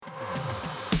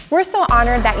We're so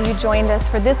honored that you joined us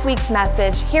for this week's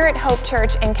message here at Hope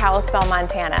Church in Kalispell,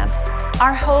 Montana.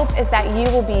 Our hope is that you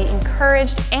will be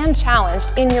encouraged and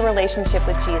challenged in your relationship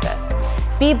with Jesus.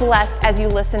 Be blessed as you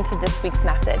listen to this week's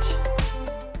message.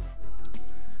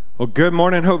 Well, good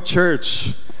morning, Hope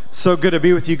Church. So good to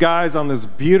be with you guys on this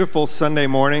beautiful Sunday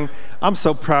morning. I'm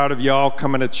so proud of y'all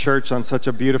coming to church on such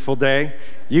a beautiful day.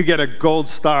 You get a gold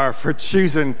star for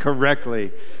choosing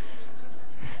correctly.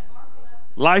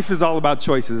 Life is all about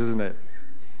choices, isn't it?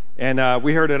 And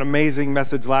we heard an amazing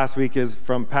message last week is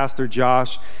from Pastor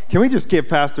Josh. Can we just give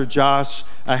Pastor Josh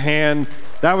a hand?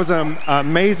 That was an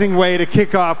amazing way to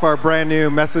kick off our brand new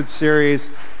message series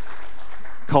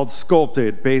called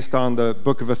Sculpted, based on the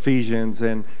book of Ephesians.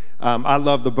 And I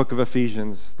love the book of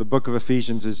Ephesians. The book of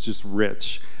Ephesians is just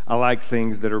rich. I like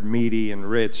things that are meaty and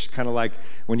rich, kind of like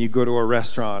when you go to a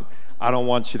restaurant. I don't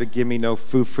want you to give me no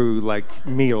foo-foo like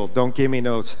meal. Don't give me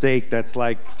no steak that's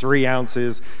like 3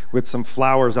 ounces with some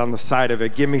flowers on the side of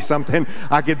it. Give me something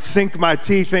I could sink my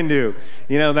teeth into.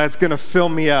 You know, that's going to fill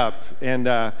me up. And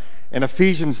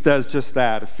Ephesians does just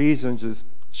that. Ephesians is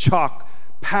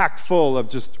packed full of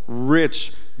just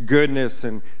rich goodness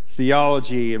and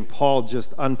theology, and Paul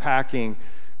just unpacking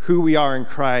who we are in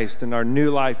Christ and our new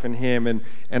life in Him, and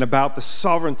about the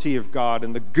sovereignty of God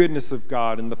and the goodness of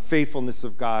God and the faithfulness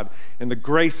of God and the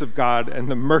grace of God and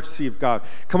the mercy of God.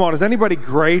 Come on, is anybody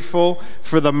grateful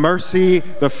for the mercy,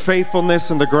 the faithfulness,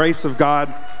 and the grace of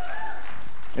God?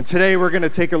 And today we're going to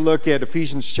take a look at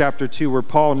Ephesians chapter 2, where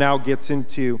Paul now gets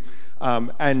into,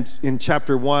 and in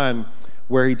chapter 1,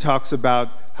 where he talks about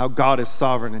how God is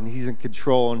sovereign and He's in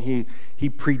control, and He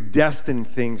predestined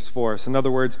things for us. In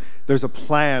other words, there's a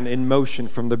plan in motion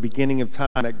from the beginning of time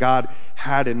that God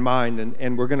had in mind.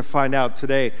 And we're going to find out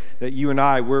today that you and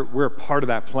I, we're a part of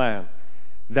that plan.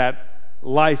 That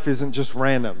life isn't just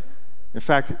random. In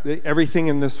fact, everything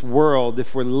in this world,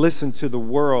 if we listen to the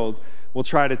world, will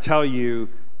try to tell you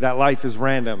that life is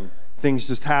random. Things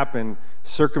just happen.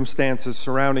 Circumstances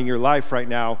surrounding your life right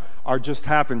now are just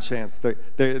happen chance.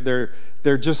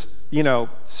 They're just,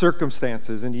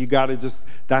 circumstances, and you got to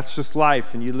that's just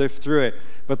life, and you live through it.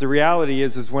 But the reality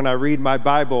is when I read my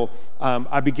Bible,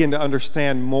 I begin to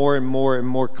understand more and more and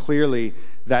more clearly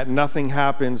that nothing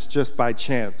happens just by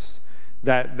chance.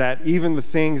 That even the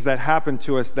things that happen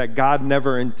to us that God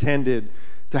never intended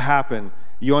to happen,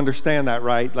 you understand that,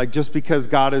 right? Like, just because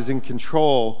God is in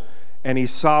control and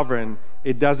He's sovereign,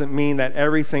 it doesn't mean that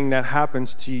everything that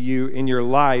happens to you in your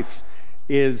life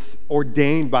is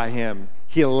ordained by Him.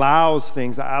 He allows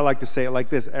things. I like to say it like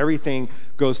this: everything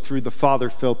goes through the Father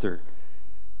filter,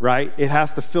 right? It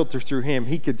has to filter through Him.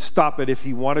 He could stop it if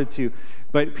He wanted to,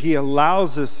 but He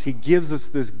allows us, He gives us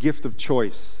this gift of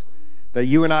choice that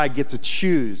you and I get to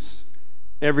choose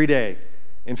every day.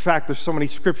 In fact, there's so many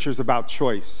scriptures about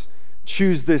choice.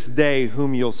 Choose this day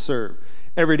whom you'll serve.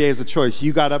 Every day is a choice.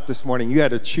 You got up this morning, you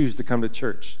had to choose to come to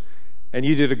church, and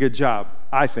you did a good job,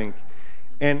 I think.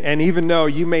 And even though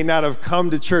you may not have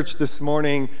come to church this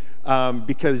morning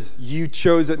because you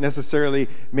chose it necessarily,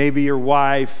 maybe your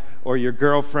wife or your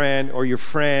girlfriend or your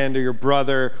friend or your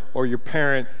brother or your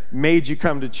parent made you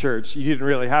come to church. You didn't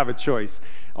really have a choice.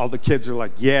 All the kids are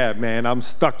like, yeah, man, I'm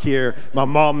stuck here. My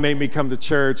mom made me come to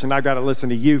church, and I got to listen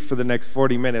to you for the next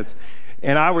 40 minutes.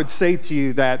 And I would say to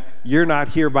you that you're not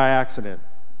here by accident,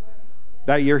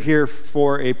 that you're here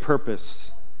for a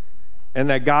purpose, and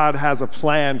that God has a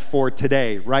plan for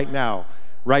today, right now,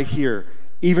 right here.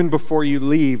 Even before you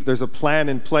leave, there's a plan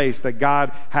in place that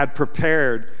God had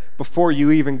prepared before you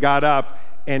even got up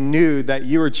and knew that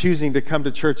you were choosing to come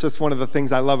to church. That's one of the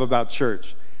things I love about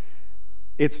church.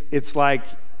 It's like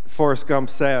Forrest Gump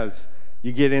says,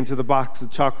 you get into the box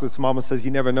of chocolates, Mama says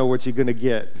you never know what you're going to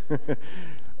get.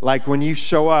 Like when you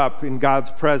show up in God's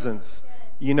presence,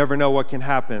 you never know what can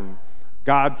happen.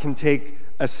 God can take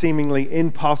a seemingly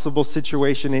impossible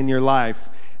situation in your life,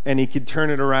 and He could turn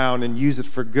it around and use it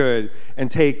for good, and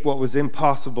take what was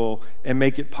impossible and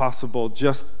make it possible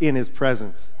just in His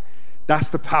presence. That's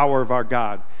the power of our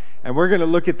God. And we're going to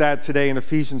look at that today in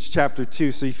Ephesians chapter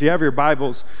 2. So if you have your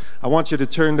Bibles, I want you to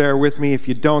turn there with me. If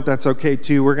you don't, that's okay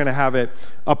too. We're going to have it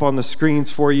up on the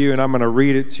screens for you, and I'm going to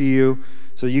read it to you.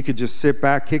 So you could just sit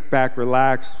back, kick back,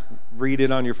 relax, read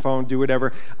it on your phone, do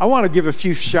whatever. I want to give a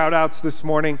few shout outs this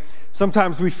morning.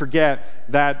 Sometimes we forget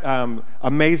that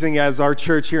amazing as our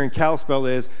church here in Kalispell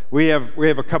is, we have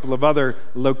a couple of other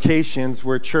locations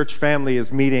where church family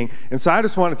is meeting. And so I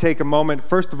just want to take a moment,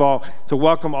 first of all, to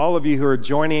welcome all of you who are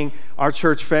joining our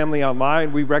church family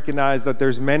online. We recognize that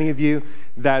there's many of you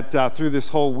that through this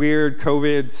whole weird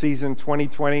COVID season,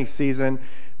 2020 season,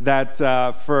 that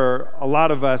for a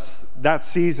lot of us, that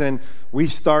season, we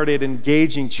started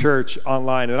engaging church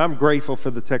online. And I'm grateful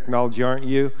for the technology, aren't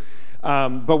you?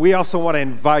 But we also want to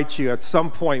invite you at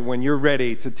some point when you're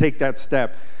ready to take that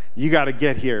step. You got to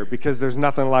get here, because there's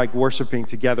nothing like worshiping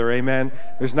together, amen?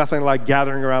 There's nothing like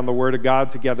gathering around the Word of God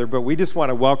together, but we just want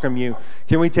to welcome you.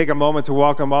 Can we take a moment to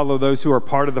welcome all of those who are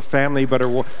part of the family but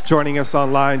are joining us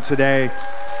online today?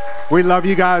 We love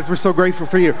you guys. We're so grateful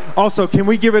for you. Also, can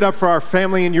we give it up for our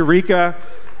family in Eureka?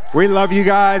 We love you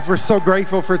guys. We're so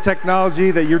grateful for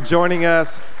technology that you're joining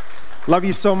us. Love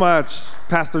you so much,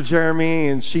 Pastor Jeremy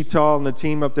and Sheetal and the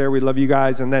team up there. We love you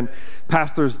guys. And then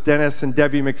Pastors Dennis and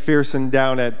Debbie McPherson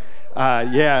down at,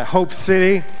 Hope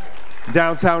City,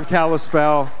 downtown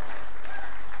Kalispell.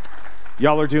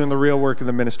 Y'all are doing the real work of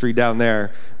the ministry down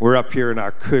there. We're up here in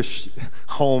our cush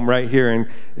home right here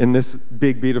in this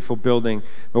big, beautiful building.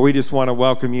 But we just want to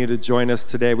welcome you to join us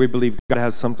today. We believe God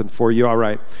has something for you. All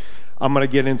right. I'm going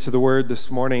to get into the word this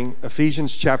morning.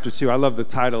 Ephesians chapter 2. I love the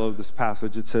title of this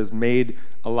passage. It says, Made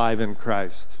Alive in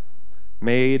Christ.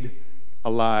 Made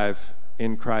alive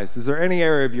in Christ. Is there any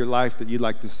area of your life that you'd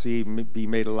like to see be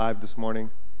made alive this morning?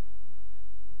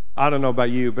 I don't know about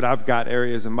you, but I've got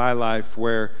areas in my life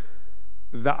where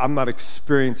I'm not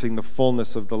experiencing the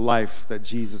fullness of the life that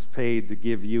Jesus paid to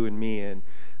give you and me. And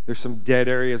there's some dead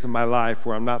areas in my life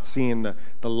where I'm not seeing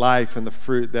the life and the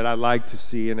fruit that I like to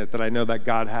see in it, that I know that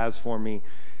God has for me.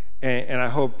 And I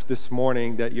hope this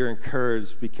morning that you're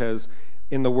encouraged, because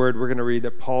in the Word we're going to read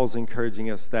that Paul's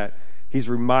encouraging us, that he's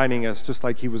reminding us, just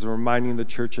like he was reminding the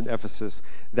church in Ephesus,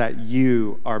 that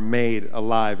you are made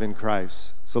alive in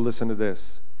Christ. So listen to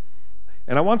this.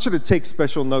 And I want you to take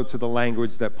special note to the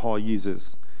language that Paul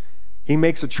uses. He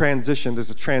makes a transition.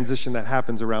 There's a transition that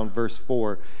happens around verse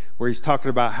 4, where he's talking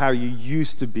about how you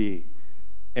used to be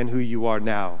and who you are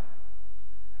now.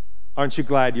 Aren't you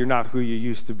glad you're not who you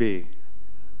used to be?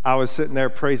 I was sitting there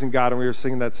praising God, and we were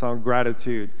singing that song,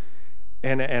 Gratitude.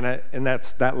 And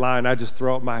that's that line, I just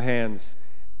throw up my hands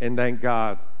and thank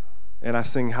God. And I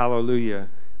sing hallelujah.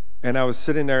 And I was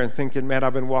sitting there and thinking, man,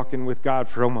 I've been walking with God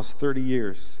for almost 30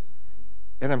 years.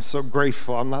 And I'm so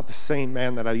grateful. I'm not the same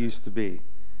man that I used to be.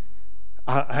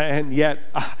 And yet,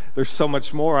 there's so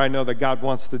much more I know that God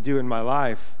wants to do in my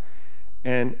life.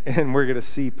 And we're going to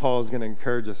see Paul is going to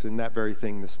encourage us in that very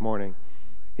thing this morning.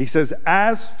 He says,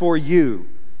 as for you,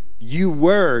 you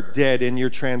were dead in your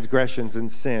transgressions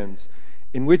and sins,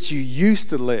 in which you used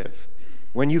to live,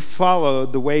 when you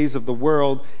followed the ways of the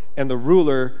world and the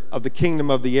ruler of the kingdom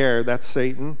of the air, that's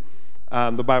Satan.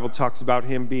 The Bible talks about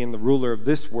him being the ruler of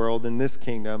this world and this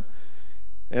kingdom.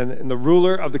 And the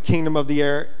ruler of the kingdom of the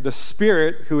air, the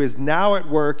Spirit who is now at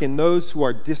work in those who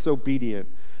are disobedient.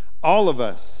 All of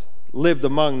us lived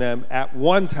among them at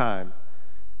one time,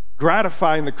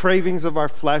 gratifying the cravings of our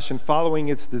flesh and following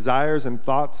its desires and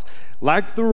thoughts.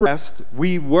 Like the rest,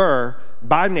 we were,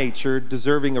 by nature,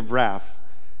 deserving of wrath.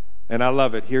 And I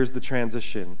love it. Here's the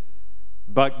transition.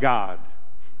 But God.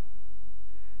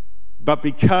 But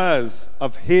because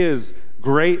of his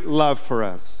great love for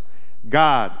us,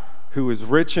 God, who is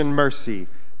rich in mercy,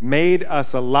 made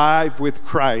us alive with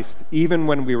Christ, even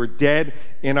when we were dead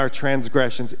in our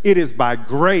transgressions. It is by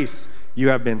grace you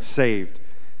have been saved.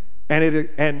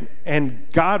 And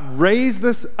God raised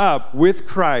us up with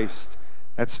Christ,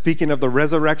 that's speaking of the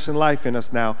resurrection life in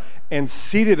us now, and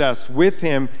seated us with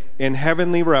him in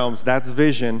heavenly realms, that's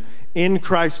vision, in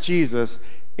Christ Jesus,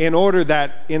 in order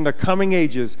that in the coming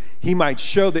ages he might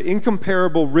show the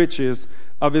incomparable riches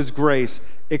of his grace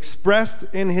expressed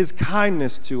in his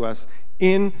kindness to us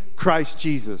in Christ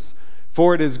Jesus.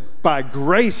 For it is by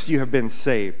grace you have been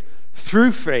saved,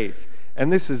 through faith.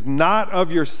 And this is not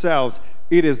of yourselves,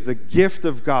 it is the gift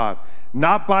of God,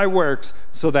 not by works,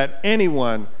 so that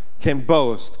anyone can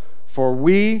boast. For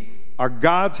we are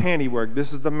God's handiwork.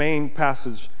 This is the main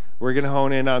passage we're going to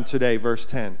hone in on today, verse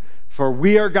 10. For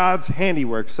we are God's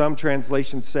handiwork. Some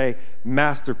translations say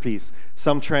masterpiece.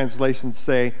 Some translations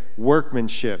say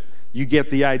workmanship. You get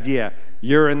the idea.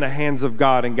 You're in the hands of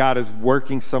God, and God is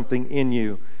working something in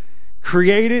you.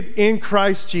 Created in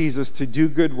Christ Jesus to do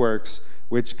good works,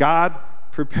 which God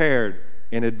prepared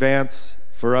in advance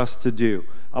for us to do.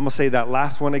 I'm going to say that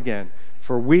last one again.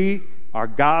 For we are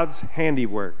God's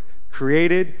handiwork,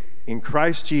 created in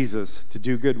Christ Jesus to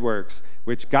do good works,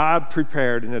 which God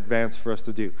prepared in advance for us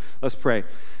to do. Let's pray.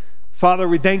 Father,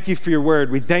 we thank you for your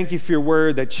word. We thank you for your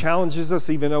word that challenges us,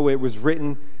 even though it was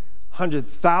written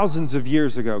hundreds, thousands of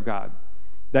years ago, God,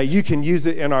 that you can use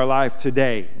it in our life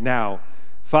today, now.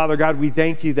 Father God, we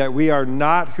thank you that we are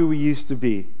not who we used to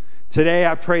be. Today,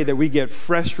 I pray that we get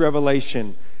fresh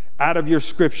revelation out of your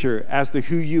scripture as to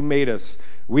who you made us.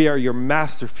 We are your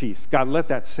masterpiece. God, let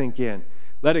that sink in.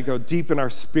 Let it go deep in our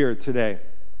spirit today.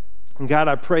 And God,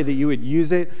 I pray that you would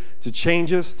use it to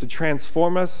change us, to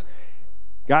transform us.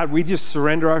 God, we just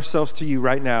surrender ourselves to you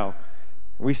right now.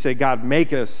 We say, God,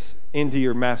 make us into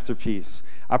your masterpiece.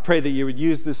 I pray that you would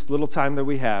use this little time that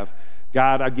we have.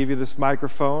 God, I give you this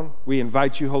microphone. We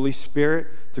invite you, Holy Spirit,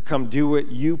 to come do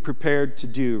what you prepared to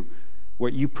do,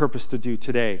 what you purpose to do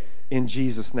today. In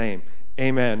Jesus' name,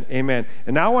 amen, amen.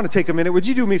 And now I want to take a minute. Would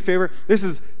you do me a favor? This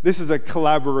is a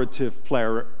collaborative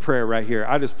prayer right here.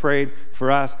 I just prayed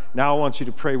for us. Now I want you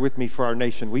to pray with me for our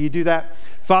nation. Will you do that?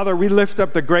 Father, we lift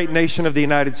up the great nation of the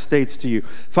United States to you.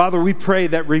 Father, we pray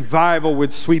that revival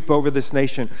would sweep over this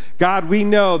nation. God, we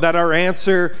know that our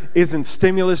answer isn't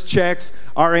stimulus checks.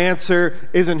 Our answer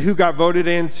isn't who got voted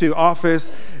into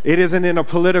office. It isn't in a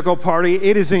political party.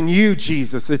 It is in you,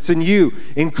 Jesus. It's in you,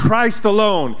 in Christ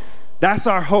alone. That's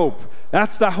our hope.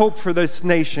 That's the hope for this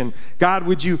nation. God,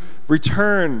 would you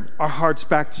return our hearts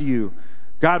back to you?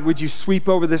 God, would you sweep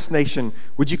over this nation?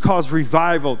 Would you cause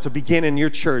revival to begin in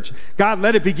your church? God,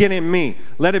 let it begin in me.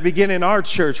 Let it begin in our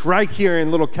church right here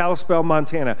in little Kalispell,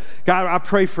 Montana. God, I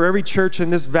pray for every church in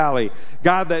this valley.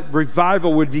 God, that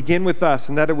revival would begin with us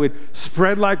and that it would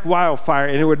spread like wildfire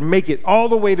and it would make it all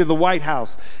the way to the White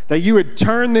House. That you would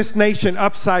turn this nation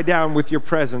upside down with your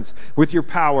presence, with your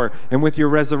power, and with your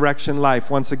resurrection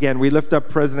life. Once again, we lift up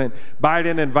President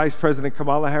Biden and Vice President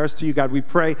Kamala Harris to you. God, we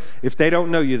pray if they don't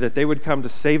know you, that they would come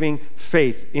to saving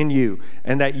faith in you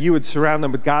and that you would surround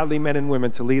them with godly men and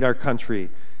women to lead our country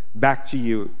back to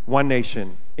you. One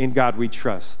nation, in God we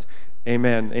trust.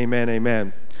 Amen, amen,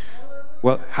 amen.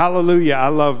 Well, hallelujah. I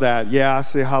love that. Yeah, I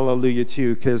say hallelujah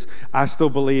too, because I still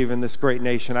believe in this great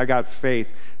nation. I got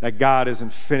faith that God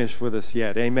isn't finished with us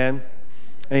yet. Amen,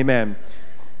 amen,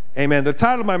 amen. The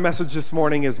title of my message this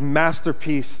morning is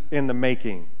Masterpiece in the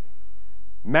Making.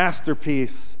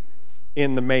 Masterpiece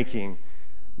in the Making.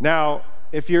 Now,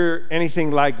 if you're anything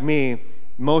like me,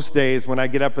 most days when I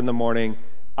get up in the morning,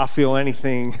 I feel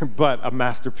anything but a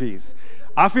masterpiece.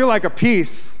 I feel like a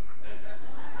piece,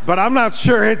 but I'm not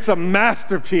sure it's a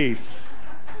masterpiece.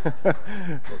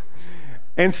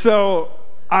 And so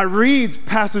I read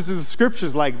passages of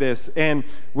scriptures like this, and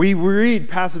we read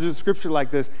passages of scripture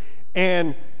like this,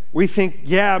 and we think,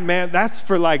 yeah, man, that's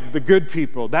for like the good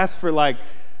people. That's for like,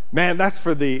 man, that's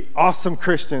for the awesome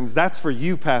Christians. That's for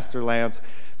you, Pastor Lance.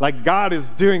 Like God is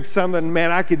doing something, man,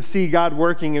 I can see God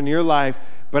working in your life,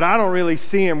 but I don't really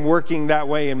see him working that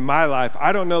way in my life.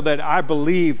 I don't know that I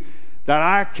believe that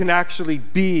I can actually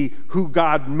be who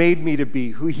God made me to be,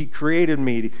 who he created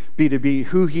me to be,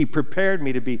 who he prepared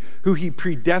me to be, who he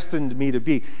predestined me to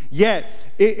be. Yet,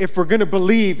 if we're going to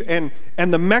believe and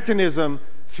the mechanism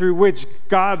through which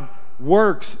God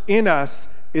works in us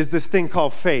is this thing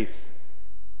called faith.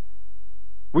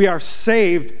 We are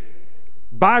saved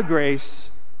by grace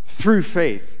through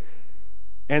faith.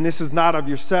 And this is not of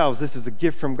yourselves. This is a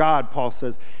gift from God, Paul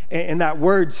says. And that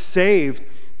word saved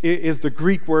is the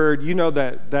Greek word. You know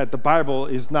that the Bible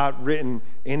is not written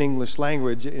in English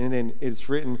language, and it's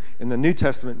written in the New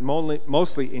Testament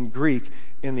mostly in Greek,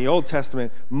 in the Old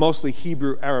Testament mostly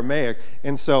Hebrew, Aramaic.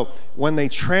 And so when they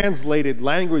translated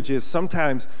languages,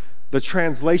 sometimes the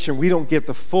translation, we don't get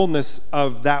the fullness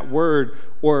of that word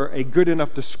or a good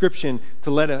enough description to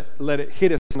let it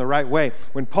hit us in the right way.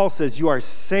 When Paul says you are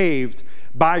saved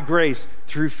by grace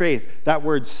through faith, that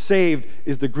word saved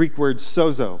is the Greek word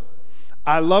sozo.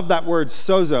 I love that word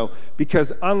sozo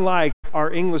because unlike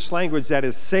our English language that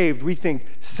is saved, we think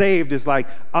saved is like,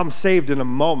 I'm saved in a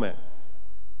moment.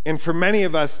 And for many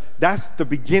of us, that's the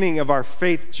beginning of our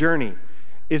faith journey,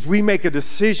 is we make a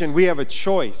decision, we have a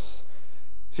choice.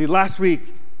 See, last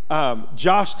week,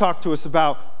 Josh talked to us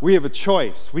about we have a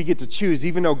choice. We get to choose,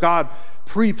 even though God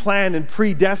pre-planned and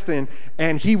predestined,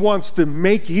 and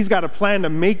he's got a plan to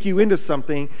make you into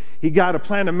something. He got a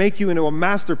plan to make you into a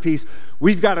masterpiece.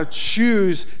 We've got to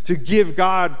choose to give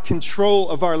God control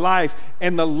of our life.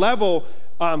 And the level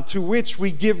to which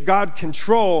we give God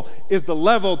control is the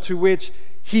level to which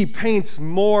he paints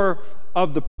more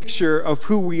of the picture of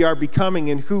who we are becoming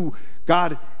and who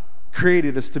God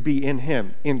created us to be in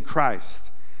him, in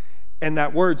Christ. And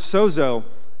that word sozo,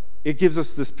 it gives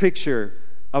us this picture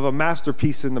of a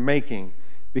masterpiece in the making,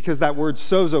 because that word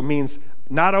sozo means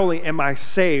not only am I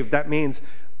saved, that means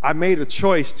I made a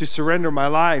choice to surrender my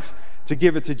life, to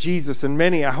give it to Jesus. And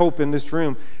many, I hope, in this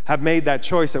room have made that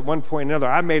choice at one point or another.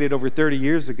 I made it over 30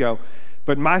 years ago.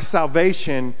 But my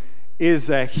salvation is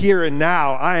here and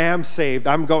now. I am saved.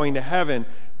 I'm going to heaven.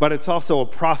 But it's also a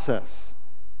process.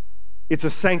 It's a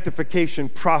sanctification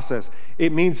process.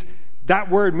 It means, that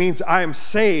word means I am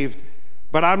saved,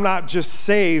 but I'm not just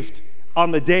saved.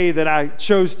 on the day that I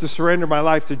chose to surrender my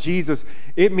life to Jesus,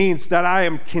 it means that I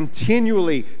am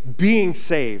continually being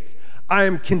saved. I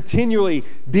am continually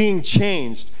being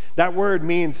changed. That word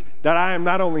means that I am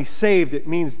not only saved, it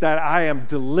means that I am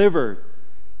delivered.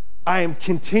 I am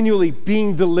continually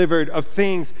being delivered of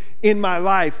things in my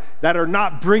life that are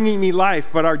not bringing me life,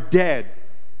 but are dead.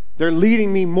 They're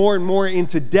leading me more and more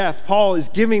into death. Paul is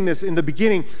giving this in the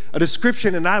beginning, a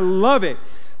description, and I love it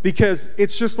because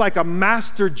it's just like a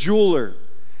master jeweler,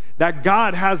 that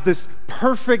God has this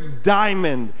perfect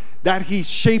diamond that he's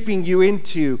shaping you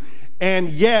into, and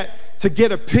yet to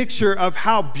get a picture of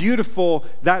how beautiful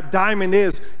that diamond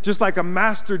is, just like a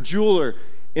master jeweler,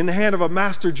 in the hand of a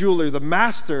master jeweler, the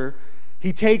master,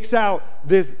 he takes out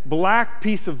this black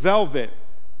piece of velvet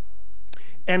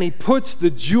and he puts the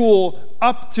jewel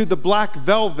up to the black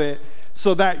velvet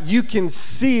so that you can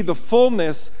see the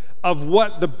fullness of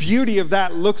what the beauty of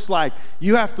that looks like.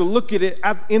 You have to look at it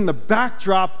in the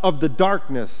backdrop of the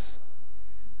darkness.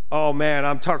 Oh man,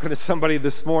 I'm talking to somebody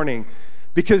this morning.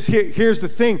 Because here's the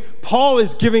thing, Paul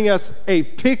is giving us a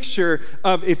picture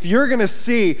of, if you're going to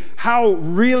see how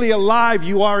really alive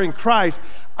you are in Christ,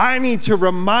 I need to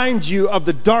remind you of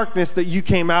the darkness that you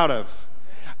came out of.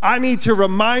 I need to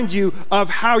remind you of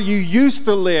how you used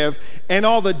to live and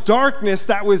all the darkness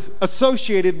that was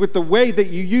associated with the way that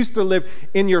you used to live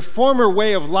in your former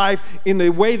way of life, in the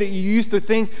way that you used to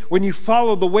think. When you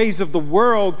followed the ways of the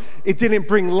world, it didn't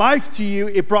bring life to you,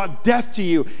 it brought death to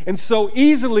you. And so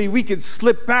easily we could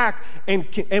slip back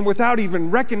and without even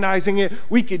recognizing it,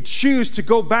 we could choose to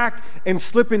go back and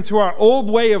slip into our old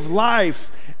way of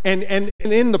life. And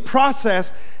in the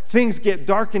process, things get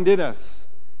darkened in us.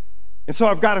 And so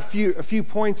I've got a few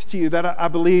points to you that I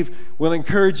believe will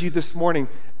encourage you this morning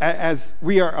as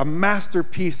we are a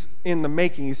masterpiece in the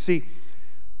making. You see,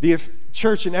 the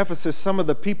church in Ephesus, some of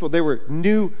the people, they were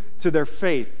new to their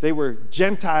faith. They were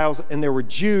Gentiles and there were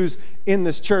Jews in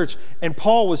this church. And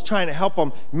Paul was trying to help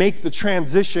them make the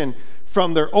transition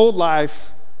from their old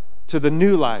life to the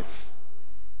new life.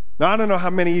 Now, I don't know how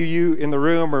many of you in the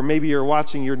room, or maybe you're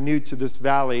watching, you're new to this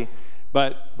valley,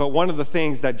 but one of the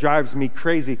things that drives me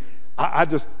crazy,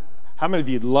 how many of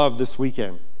you loved this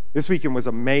weekend? This weekend was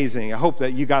amazing. I hope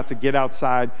that you got to get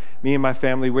outside. Me and my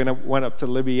family went up to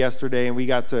Libby yesterday, and we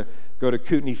got to go to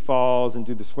Kootenai Falls and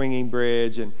do the swinging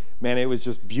bridge. And man, it was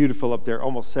just beautiful up there,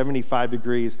 almost 75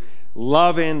 degrees.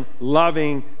 Loving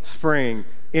spring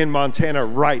in Montana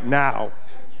right now.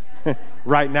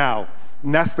 Right now.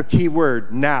 And that's the key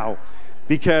word, now.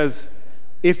 Because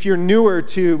if you're newer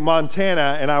to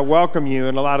Montana, and I welcome you,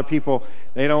 and a lot of people,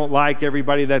 they don't like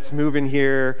everybody that's moving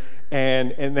here,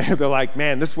 and they're like,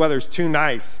 man, this weather's too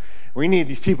nice. We need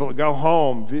these people to go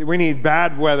home. We need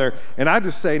bad weather. And I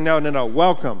just say, no,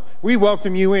 welcome. We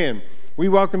welcome you in. We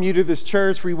welcome you to this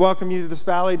church. We welcome you to this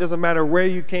valley. It doesn't matter where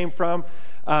you came from.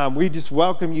 We just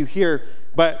welcome you here.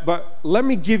 But let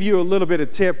me give you a little bit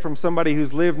of tip from somebody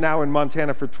who's lived now in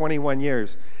Montana for 21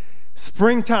 years.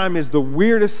 Springtime is the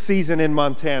weirdest season in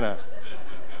Montana.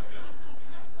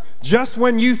 Just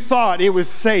when you thought it was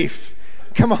safe,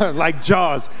 come on, like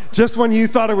Jaws, just when you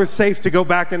thought it was safe to go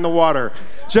back in the water,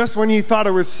 just when you thought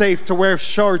it was safe to wear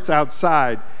shorts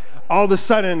outside, all of a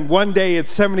sudden, one day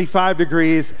it's 75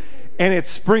 degrees and it's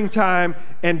springtime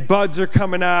and buds are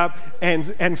coming up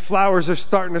and flowers are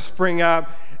starting to spring up.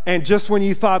 And just when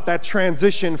you thought that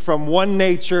transition from one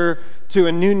nature to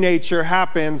a new nature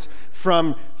happens,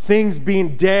 from things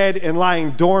being dead and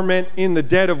lying dormant in the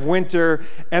dead of winter,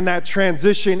 and that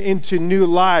transition into new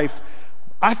life,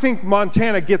 I think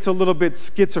Montana gets a little bit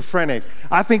schizophrenic.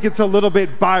 I think it's a little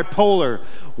bit bipolar.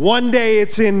 One day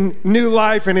it's in new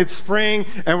life and it's spring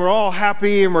and we're all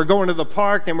happy and we're going to the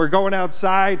park and we're going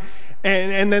outside.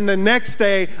 And then the next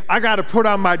day, I got to put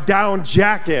on my down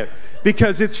jacket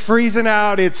because it's freezing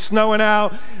out, it's snowing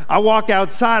out. I walk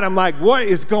outside, I'm like, what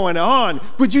is going on?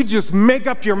 Would you just make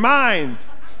up your mind?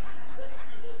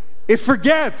 It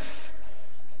forgets.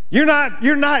 You're not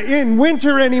in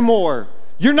winter anymore.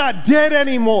 You're not dead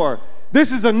anymore.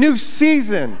 This is a new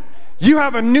season. You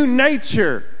have a new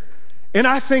nature. And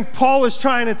I think Paul is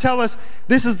trying to tell us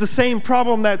this is the same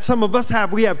problem that some of us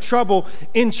have. We have trouble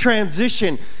in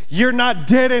transition. You're not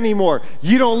dead anymore.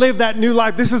 You don't live that new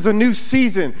life. This is a new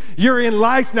season. You're in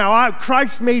life now.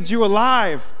 Christ made you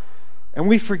alive. And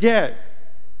we forget.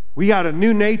 We got a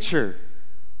new nature.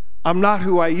 I'm not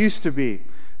who I used to be.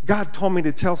 God told me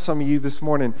to tell some of you this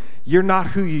morning, you're not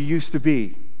who you used to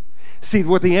be. See,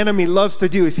 what the enemy loves to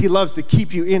do is he loves to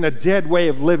keep you in a dead way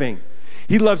of living.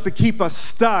 He loves to keep us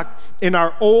stuck in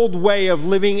our old way of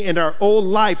living, in our old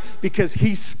life, because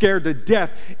he's scared to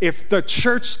death. If the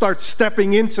church starts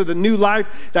stepping into the new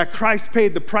life that Christ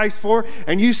paid the price for,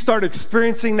 and you start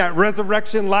experiencing that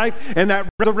resurrection life and that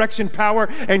resurrection power,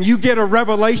 and you get a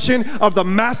revelation of the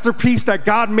masterpiece that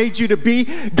God made you to be,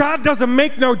 God doesn't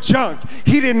make no junk.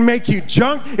 He didn't make you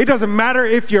junk. It doesn't matter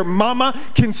if your mama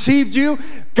conceived you.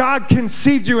 God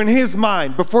conceived you in his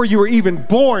mind before you were even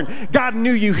born. God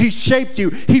knew you. He shaped you.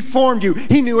 He formed you.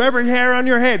 He knew every hair on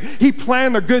your head. He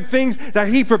planned the good things that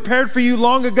he prepared for you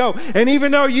long ago. And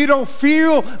even though you don't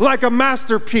feel like a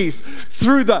masterpiece,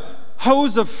 through the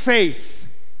hose of faith,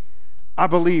 I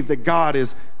believe that God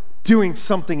is doing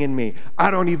something in me.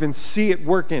 I don't even see it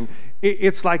working.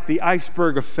 It's like the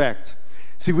iceberg effect.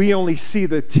 See, we only see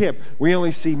the tip. We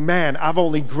only see, man, I've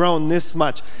only grown this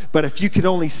much. But if you could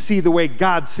only see the way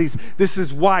God sees, this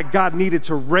is why God needed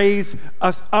to raise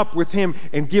us up with him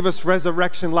and give us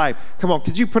resurrection life. Come on,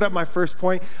 could you put up my first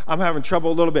point? I'm having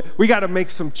trouble a little bit. We got to make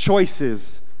some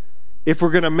choices if we're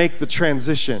going to make the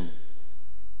transition.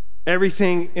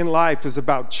 Everything in life is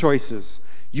about choices.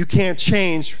 You can't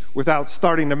change without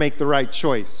starting to make the right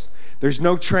choice. There's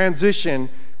no transition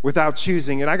without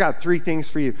choosing. And I got 3 things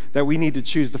for you that we need to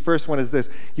choose. The first one is this.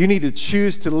 You need to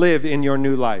choose to live in your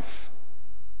new life.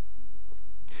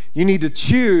 You need to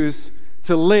choose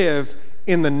to live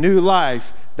in the new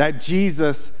life that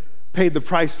Jesus paid the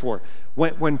price for.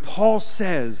 When Paul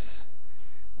says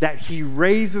that he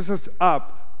raises us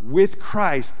up with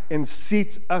Christ and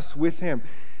seats us with him,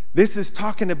 this is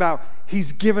talking about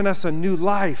he's given us a new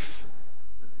life.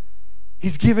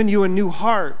 He's given you a new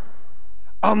heart.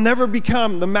 I'll never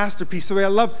become the masterpiece. So I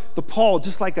love the Paul,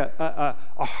 just like a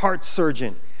heart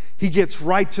surgeon. He gets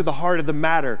right to the heart of the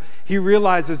matter. He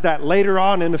realizes that later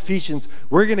on in Ephesians,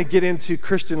 we're going to get into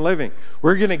Christian living.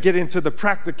 We're going to get into the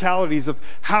practicalities of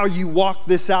how you walk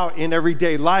this out in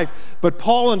everyday life. But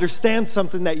Paul understands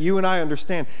something that you and I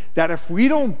understand, that if we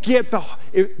don't get the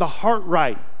heart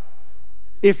right,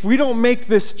 if we don't make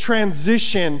this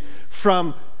transition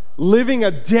from living a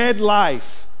dead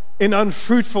life, an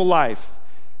unfruitful life,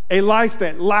 a life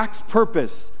that lacks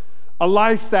purpose, a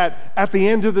life that at the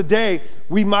end of the day,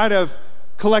 we might have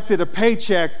collected a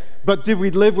paycheck, but did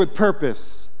we live with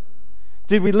purpose?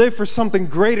 Did we live for something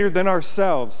greater than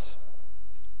ourselves?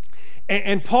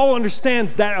 And Paul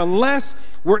understands that unless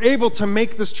we're able to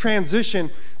make this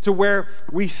transition to where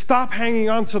we stop hanging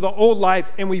on to the old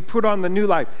life and we put on the new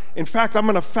life. In fact, I'm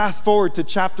going to fast forward to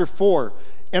chapter 4.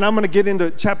 And I'm going to get into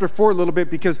chapter 4 a little bit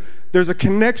because there's a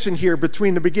connection here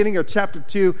between the beginning of chapter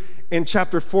 2 and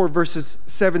chapter 4, verses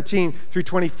 17 through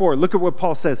 24. Look at what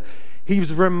Paul says.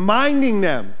 He's reminding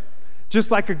them,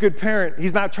 just like a good parent,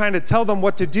 he's not trying to tell them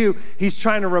what to do. He's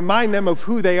trying to remind them of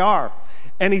who they are.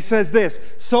 And he says this,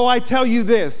 so I tell you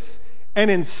this, and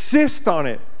insist on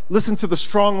it. Listen to the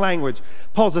strong language.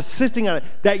 Paul's insisting on it,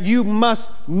 that you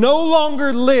must no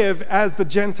longer live as the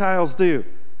Gentiles do.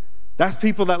 That's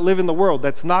people that live in the world,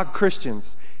 that's not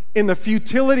Christians. In the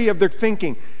futility of their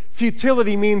thinking.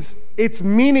 Futility means it's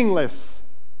meaningless.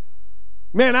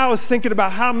 Man, I was thinking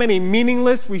about how many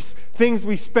meaningless things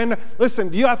we spend.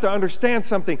 Listen, you have to understand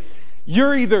something.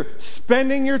 You're either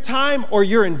spending your time or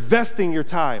you're investing your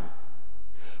time.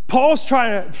 Paul's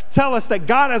trying to tell us that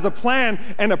God has a plan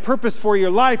and a purpose for your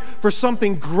life, for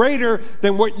something greater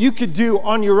than what you could do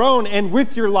on your own and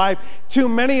with your life. Too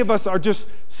many of us are just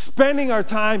spending our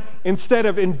time instead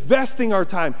of investing our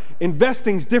time.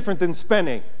 Investing is different than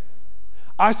spending.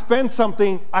 I spend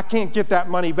something, I can't get that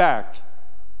money back.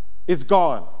 It's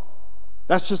gone.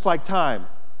 That's just like time.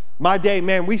 My day,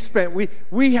 man,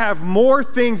 we have more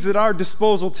things at our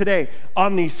disposal today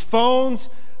on these phones.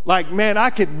 Like, man,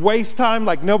 I could waste time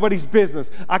like nobody's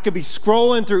business. I could be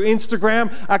scrolling through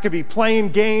Instagram. I could be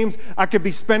playing games. I could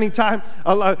be spending time.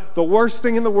 The worst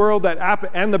thing in the world that Apple,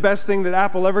 and the best thing that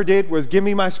Apple ever did, was give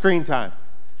me my screen time.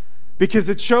 Because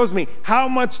it shows me how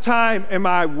much time am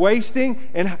I wasting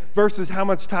and versus how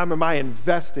much time am I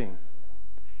investing.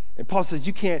 And Paul says,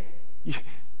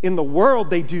 in the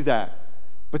world they do that.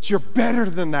 But you're better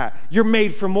than that. You're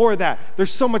made for more of that.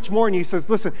 There's so much more. And he says,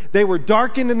 listen, they were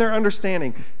darkened in their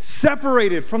understanding,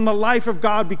 separated from the life of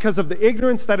God because of the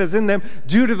ignorance that is in them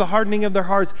due to the hardening of their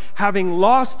hearts, having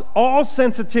lost all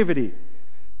sensitivity.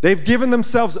 They've given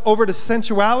themselves over to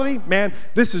sensuality. Man,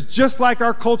 this is just like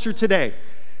our culture today.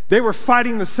 They were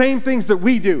fighting the same things that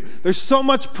we do. There's so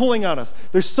much pulling on us.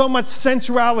 There's so much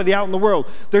sensuality out in the world.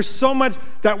 There's so much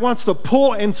that wants to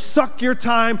pull and suck your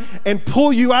time and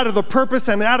pull you out of the purpose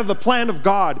and out of the plan of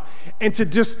God and to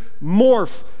just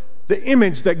morph the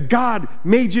image that God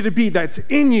made you to be that's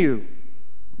in you.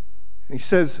 And he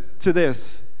says to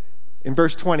this, In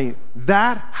verse 20,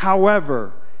 that,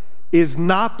 however, is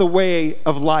not the way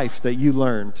of life that you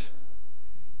learned.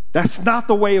 That's not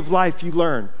the way of life you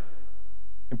learned.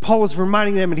 And Paul is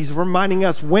reminding them, and he's reminding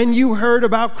us, when you heard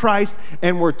about Christ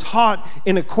and were taught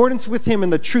in accordance with him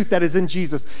and the truth that is in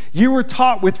Jesus, you were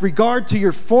taught with regard to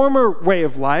your former way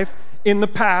of life in the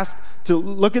past to,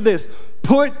 look at this,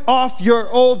 put off your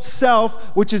old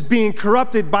self, which is being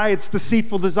corrupted by its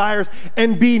deceitful desires,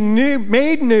 and be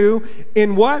made new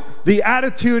in what? The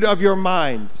attitude of your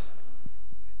mind.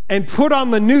 And put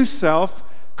on the new self,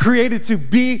 created to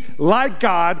be like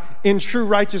God in true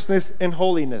righteousness and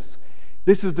holiness.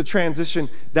 This is the transition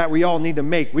that we all need to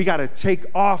make. We got to take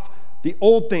off the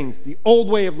old things, the old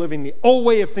way of living, the old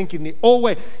way of thinking, the old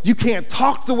way. You can't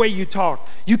talk the way you talk.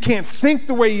 You can't think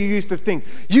the way you used to think.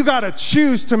 You got to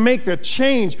choose to make the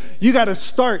change. You got to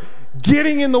start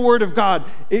getting in the Word of God.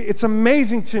 It's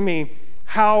amazing to me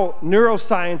how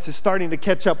neuroscience is starting to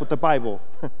catch up with the Bible.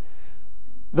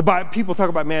 People talk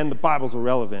about, man, the Bible's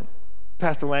irrelevant.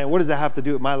 Pastor Land, what does that have to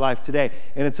do with my life today?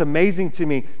 And it's amazing to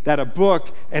me that a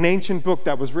book, an ancient book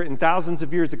that was written thousands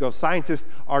of years ago, scientists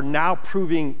are now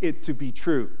proving it to be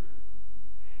true.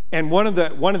 And one of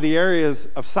the areas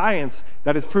of science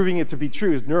that is proving it to be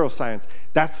true is neuroscience.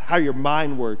 That's how your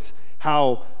mind works,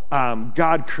 how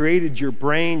God created your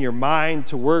brain, your mind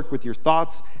to work with your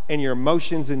thoughts and your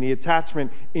emotions and the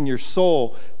attachment in your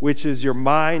soul, which is your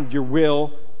mind, your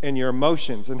will, and your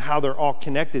emotions, and how they're all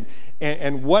connected.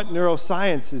 And what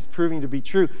neuroscience is proving to be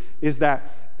true is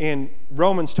that in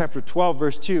Romans chapter 12,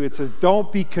 verse 2, it says,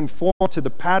 don't be conformed to the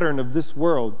pattern of this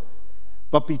world,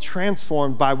 but be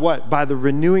transformed by what? By the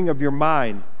renewing of your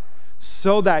mind,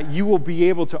 so that you will be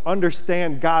able to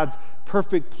understand God's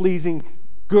perfect, pleasing,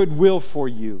 good will for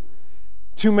you.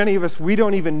 Too many of us, we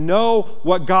don't even know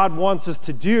what God wants us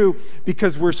to do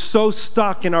because we're so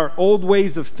stuck in our old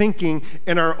ways of thinking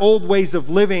and our old ways of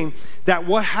living that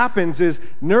what happens is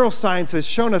neuroscience has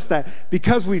shown us that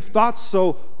because we've thought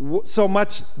so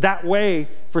much that way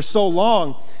for so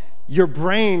long, your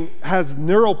brain has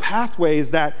neural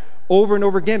pathways that over and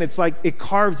over again, it's like it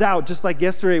carves out. Just like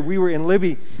yesterday, we were in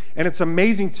Libby, and it's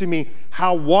amazing to me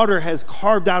how water has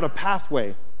carved out a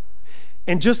pathway.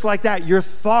 And just like that, your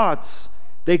thoughts,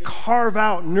 they carve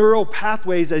out neural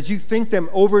pathways as you think them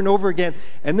over and over again.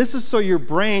 And this is so your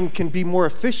brain can be more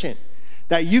efficient,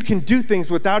 that you can do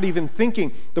things without even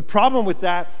thinking. The problem with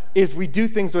that is we do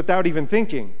things without even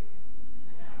thinking.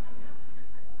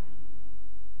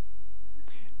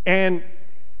 And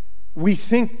we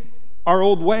think our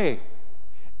old way.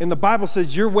 And the Bible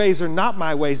says, your ways are not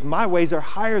my ways are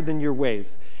higher than your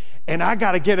ways. And I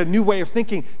got to get a new way of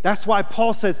thinking. That's why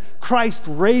Paul says Christ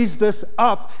raised us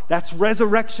up. That's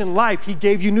resurrection life. He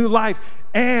gave you new life.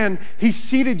 And he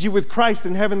seated you with Christ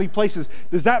in heavenly places.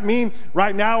 Does that mean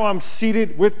right now I'm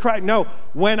seated with Christ? No.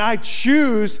 When I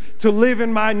choose to live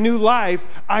in my new life,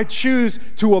 I choose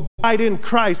to abide in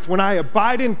Christ. When I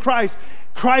abide in Christ,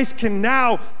 Christ can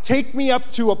now take me up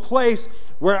to a place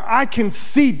where I can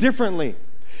see differently.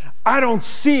 I don't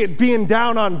see it being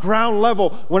down on ground level.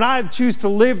 When I choose to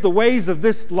live the ways of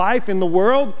this life in the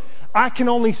world, I can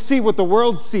only see what the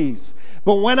world sees.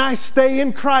 But when I stay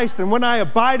in Christ and when I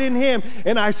abide in him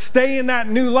and I stay in that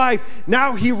new life,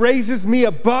 now he raises me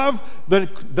above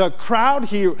the crowd.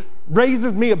 He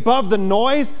raises me above the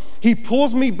noise. He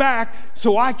pulls me back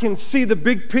so I can see the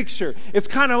big picture. It's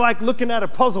kind of like looking at a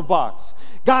puzzle box.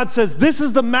 God says, this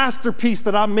is the masterpiece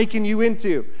that I'm making you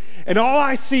into. And all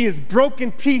I see is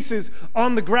broken pieces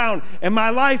on the ground. And my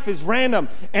life is random.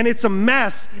 And it's a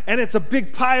mess. And it's a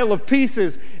big pile of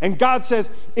pieces. And God says,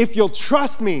 if you'll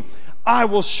trust me, I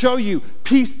will show you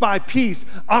piece by piece.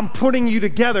 I'm putting you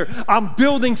together. I'm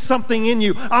building something in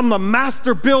you. I'm the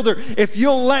master builder. If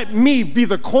you'll let me be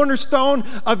the cornerstone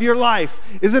of your life.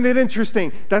 Isn't it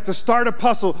interesting that to start a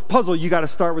puzzle, you got to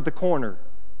start with the corner?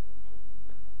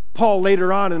 Paul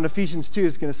later on in Ephesians 2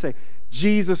 is going to say,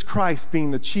 Jesus Christ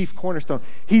being the chief cornerstone,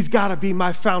 he's got to be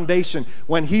my foundation.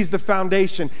 When he's the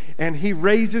foundation and he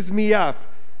raises me up,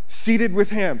 seated with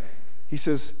him, he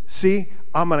says, see,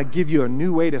 I'm going to give you a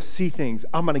new way to see things.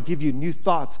 I'm going to give you new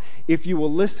thoughts if you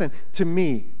will listen to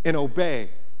me and obey.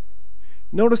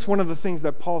 Notice one of the things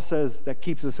that Paul says that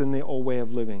keeps us in the old way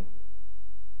of living.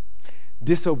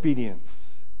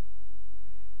 Disobedience.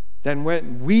 Then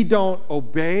when we don't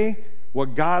obey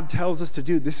what God tells us to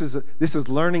do, this is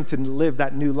learning to live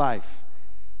that new life.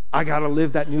 I got to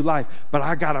live that new life, but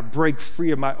I got to break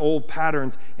free of my old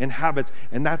patterns and habits,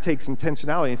 and that takes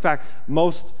intentionality. In fact,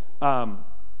 most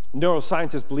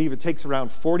neuroscientists believe it takes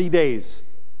around 40 days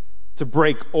to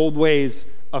break old ways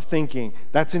of thinking.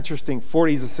 That's interesting.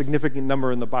 40 is a significant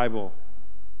number in the Bible.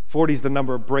 40 is the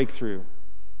number of breakthrough.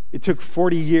 It took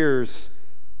 40 years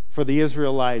for the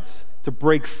Israelites to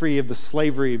break free of the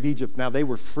slavery of Egypt. Now, they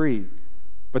were free,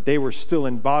 but they were still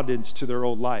in bondage to their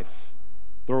old life,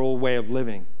 their old way of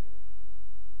living.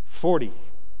 40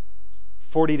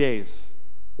 days.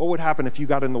 What would happen if you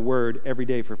got in the Word every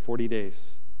day for 40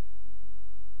 days?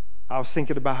 I was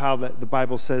thinking about how the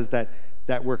Bible says that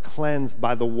we're cleansed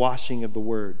by the washing of the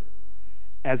Word.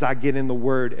 As I get in the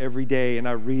Word every day and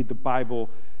I read the Bible,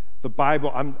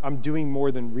 I'm doing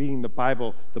more than reading the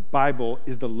Bible. The Bible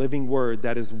is the living Word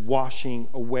that is washing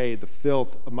away the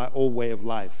filth of my old way of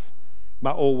life,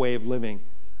 my old way of living.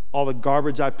 All the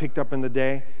garbage I picked up in the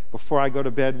day, before I go to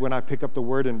bed, when I pick up the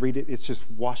Word and read it, it's just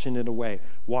washing it away,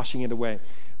 washing it away.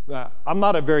 I'm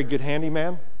not a very good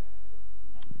handyman.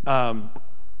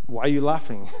 Why are you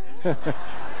laughing?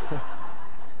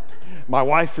 My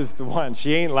wife is the one.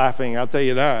 She ain't laughing, I'll tell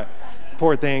you that.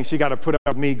 Poor thing. She got to put up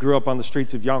with me. Grew up on the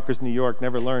streets of Yonkers, New York.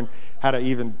 Never learned how to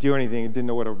even do anything. Didn't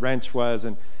know what a wrench was.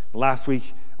 And last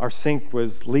week, our sink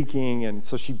was leaking. And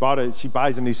so she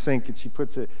buys a new sink and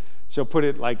she'll put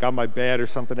it like on my bed or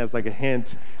something as like a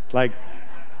hint. Like,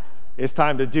 it's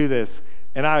time to do this.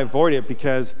 And I avoid it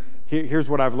because here's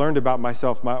what I've learned about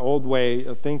myself. My old way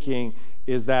of thinking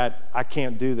is that I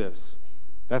can't do this.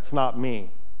 That's not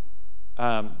me.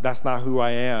 That's not who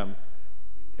I am.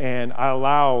 And I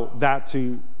allow that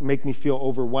to make me feel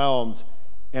overwhelmed,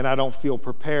 and I don't feel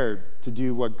prepared to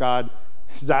do what God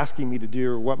is asking me to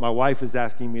do or what my wife is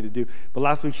asking me to do. But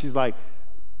last week she's like,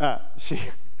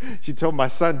 she told my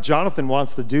son, Jonathan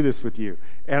wants to do this with you.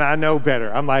 And I know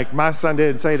better. I'm like, my son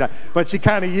didn't say that. But she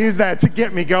kind of used that to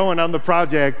get me going on the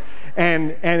project.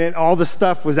 And all the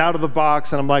stuff was out of the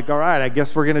box. And I'm like, all right, I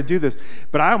guess we're going to do this.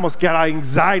 But I almost got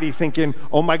anxiety thinking,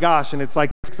 oh my gosh. And it's like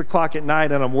 6 o'clock at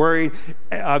night and I'm worried.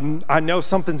 I know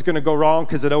something's going to go wrong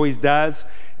because it always does.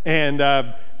 And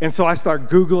so I start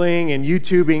Googling and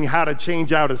YouTubing how to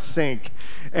change out a sink.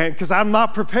 And because I'm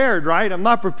not prepared, right? I'm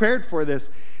not prepared for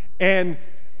this. And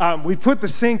we put the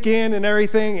sink in and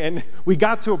everything, and we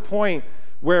got to a point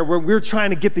where we were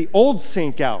trying to get the old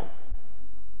sink out.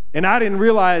 And I didn't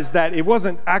realize that it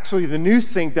wasn't actually the new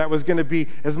sink that was going to be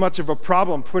as much of a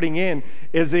problem putting in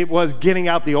as it was getting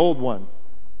out the old one.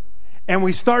 And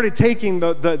we started taking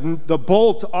the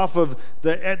bolt off of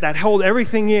that held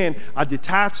everything in. I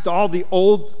detached all the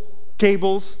old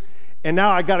cables, and now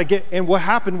I got to get, and what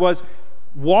happened was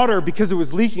water, because it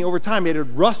was leaking over time, it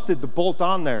had rusted the bolt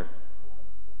on there.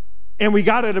 And we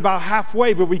got it about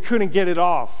halfway, but we couldn't get it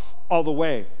off all the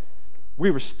way.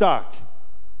 We were stuck.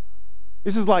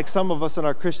 This is like some of us in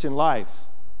our Christian life.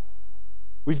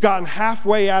 We've gotten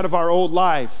halfway out of our old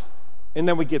life, and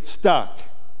then we get stuck.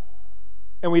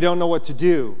 And we don't know what to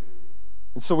do.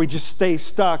 And so we just stay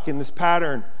stuck in this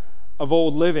pattern of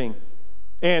old living.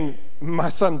 And my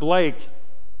son Blake,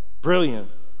 brilliant.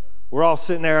 We're all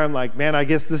sitting there. I'm like, man, I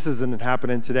guess this isn't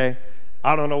happening today.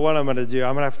 I don't know what I'm going to do.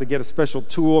 I'm going to have to get a special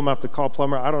tool. I'm going to have to call a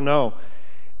plumber. I don't know.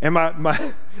 And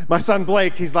my son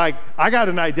Blake, he's like, I got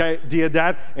an idea,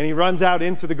 Dad. And he runs out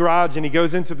into the garage and he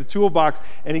goes into the toolbox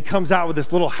and he comes out with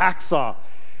this little hacksaw.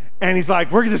 And he's like,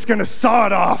 we're just going to saw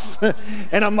it off.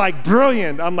 And I'm like,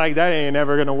 brilliant. I'm like, that ain't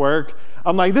ever going to work.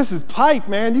 I'm like, this is pipe,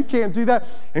 man. You can't do that.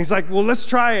 And he's like, well, let's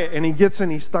try it. And he gets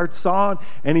in, he starts sawing,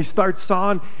 and he starts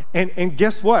sawing. And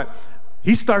guess what?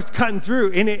 He starts cutting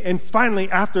through. And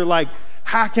finally, after like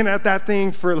hacking at that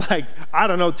thing for like, I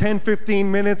don't know, 10,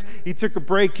 15 minutes, he took a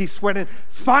break, he's sweating.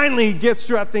 Finally, he gets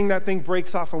through that thing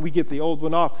breaks off, and we get the old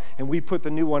one off, and we put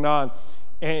the new one on.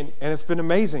 And it's been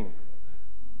amazing.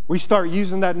 We start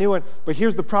using that new one, but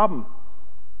here's the problem.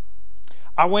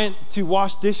 I went to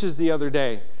wash dishes the other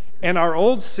day, and our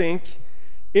old sink,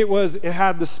 it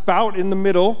had the spout in the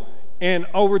middle, and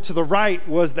over to the right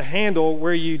was the handle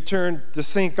where you turn the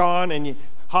sink on and you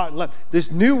hot and left.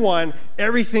 This new one,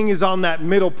 everything is on that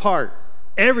middle part.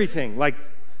 Everything, like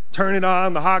turn it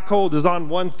on, the hot cold is on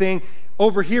one thing.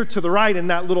 Over here to the right in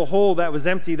that little hole that was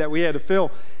empty that we had to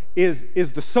fill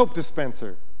is the soap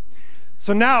dispenser.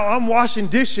 So now I'm washing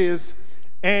dishes,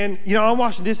 and I'm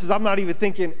washing dishes, I'm not even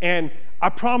thinking, and I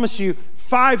promise you,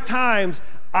 5 times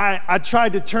I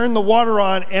tried to turn the water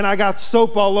on and I got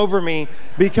soap all over me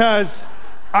because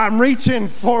I'm reaching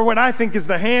for what I think is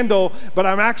the handle, but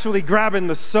I'm actually grabbing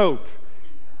the soap.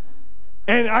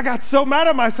 And I got so mad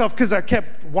at myself because I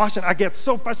kept washing. I get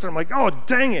so frustrated. I'm like, oh,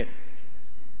 dang it.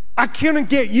 I couldn't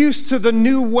get used to the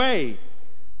new way.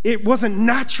 It wasn't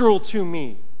natural to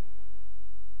me.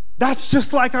 That's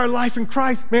just like our life in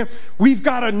Christ, man. We've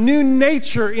got a new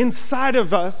nature inside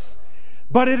of us,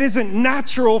 but it isn't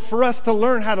natural for us to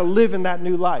learn how to live in that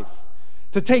new life,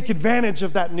 to take advantage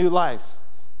of that new life.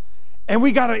 And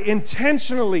we got to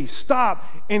intentionally stop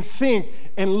and think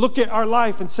and look at our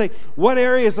life and say, what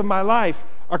areas of my life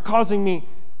are causing me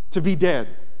to be dead?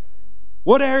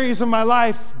 What areas of my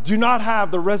life do not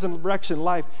have the resurrection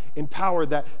life and power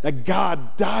that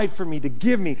God died for me to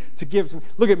give me, to give to me?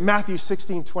 Look at Matthew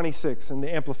 16:26 in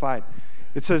the Amplified.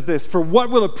 It says this, for what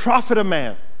will it profit a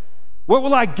man? What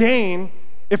will I gain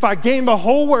if I gain the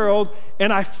whole world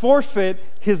and I forfeit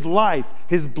his life,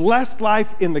 his blessed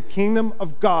life in the kingdom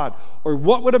of God? Or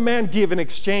what would a man give in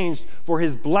exchange for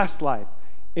his blessed life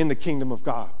in the kingdom of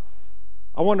God?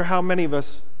 I wonder how many of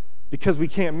us, because we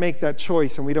can't make that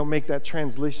choice and we don't make that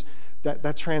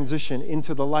transition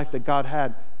into the life that God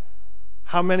had,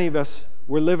 how many of us,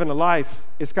 we're living a life,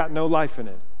 it's got no life in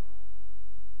it.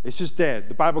 It's just dead.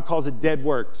 The Bible calls it dead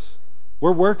works.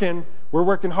 We're working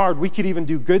hard. We could even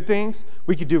do good things.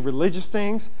 We could do religious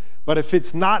things. But if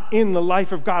it's not in the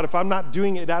life of God, if I'm not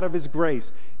doing it out of his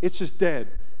grace, it's just dead.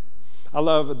 I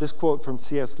love this quote from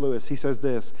C.S. Lewis. He says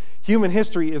this, human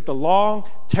history is the long,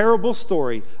 terrible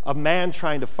story of man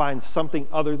trying to find something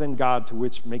other than God to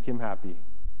which make him happy.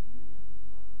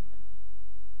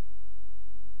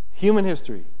 Human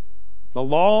history, the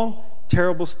long,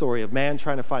 terrible story of man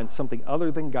trying to find something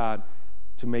other than God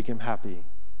to make him happy.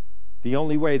 The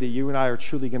only way that you and I are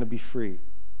truly going to be free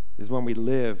is when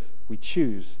we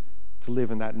choose to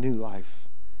live in that new life.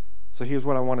 So here's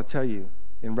what I want to tell you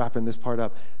in wrapping this part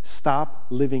up. Stop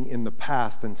living in the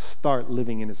past and start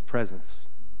living in his presence.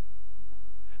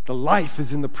 The life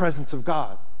is in the presence of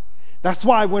God. That's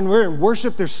why when we're in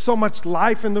worship, there's so much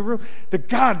life in the room. That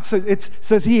God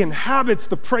says he inhabits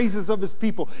the praises of his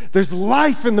people. There's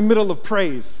life in the middle of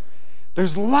praise.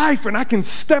 There's life, and I can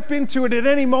step into it at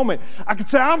any moment. I can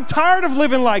say, I'm tired of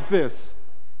living like this.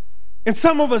 And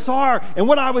some of us are. And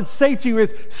what I would say to you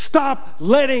is, stop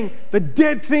letting the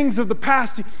dead things of the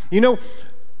past. You know,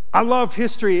 I love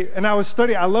history, and I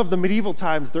love the medieval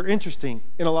times. They're interesting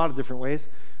in a lot of different ways.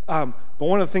 But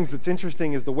one of the things that's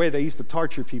interesting is the way they used to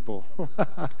torture people.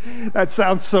 That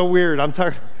sounds so weird.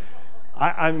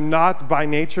 I'm not by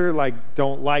nature,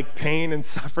 don't like pain and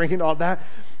suffering and all that.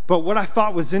 But what I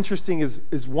thought was interesting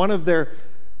is one of their,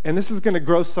 and this is going to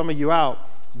gross some of you out,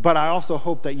 but I also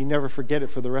hope that you never forget it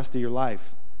for the rest of your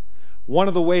life. One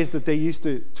of the ways that they used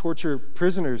to torture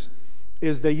prisoners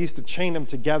is they used to chain them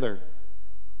together.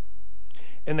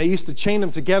 And they used to chain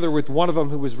them together with one of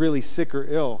them who was really sick or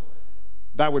ill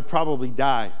that would probably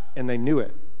die, and they knew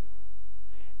it.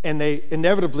 And they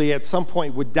inevitably at some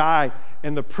point would die,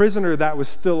 and the prisoner that was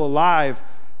still alive,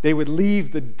 they would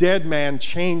leave the dead man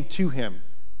chained to him.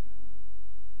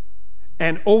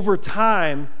 And over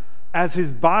time, as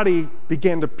his body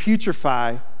began to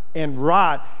putrefy and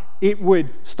rot, it would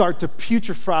start to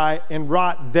putrefy and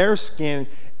rot their skin,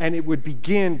 and it would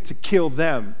begin to kill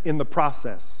them in the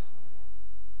process.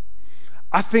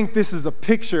 I think this is a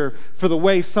picture for the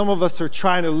way some of us are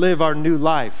trying to live our new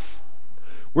life.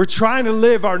 We're trying to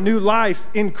live our new life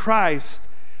in Christ,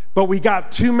 but we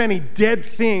got too many dead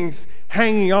things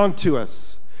hanging on to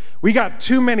us. We got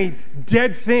too many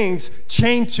dead things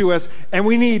chained to us, and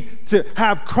we need to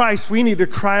have Christ. We need to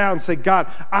cry out and say, God,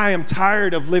 I am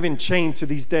tired of living chained to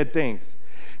these dead things.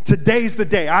 Today's the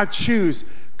day. I choose,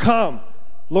 come,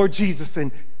 Lord Jesus,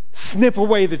 and snip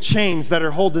away the chains that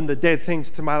are holding the dead things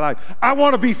to my life. I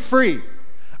want to be free.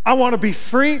 I want to be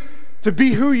free to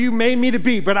be who you made me to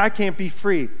be, but I can't be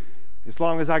free as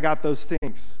long as I got those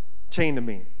things chained to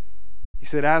me. He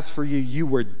said, as for you, you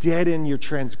were dead in your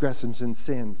transgressions and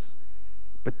sins,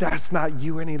 but that's not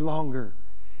you any longer.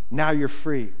 Now you're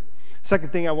free.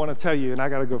 Second thing I want to tell you, and I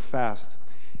got to go fast,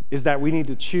 is that we need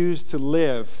to choose to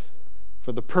live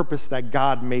for the purpose that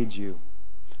God made you.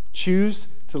 Choose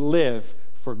to live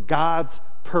for God's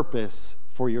purpose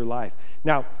for your life.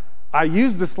 Now, I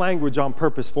use this language on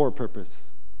purpose for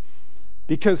purpose.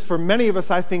 Because for many of us,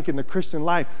 I think in the Christian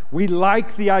life, we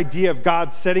like the idea of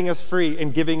God setting us free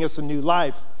and giving us a new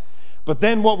life. But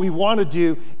then what we want to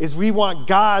do is we want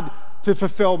God to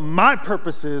fulfill my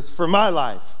purposes for my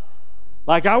life.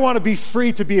 I want to be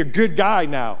free to be a good guy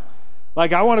now.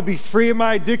 I want to be free of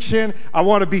my addiction. I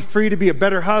want to be free to be a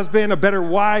better husband, a better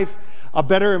wife, a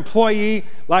better employee.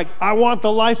 I want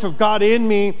the life of God in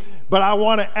me, but I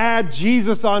want to add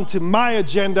Jesus onto my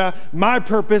agenda, my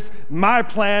purpose, my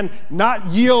plan, not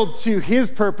yield to his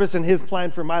purpose and his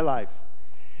plan for my life.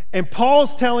 And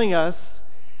Paul's telling us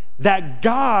that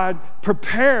God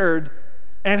prepared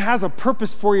and has a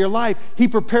purpose for your life. He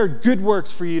prepared good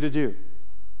works for you to do,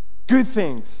 good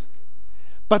things.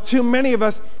 But too many of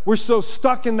us, we're so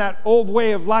stuck in that old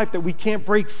way of life that we can't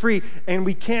break free, and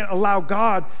we can't allow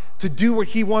God to do what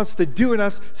he wants to do in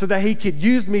us so that he could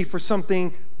use me for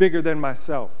something bigger than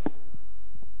myself.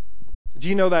 Do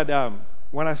you know that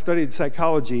when I studied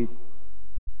psychology,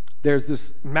 there's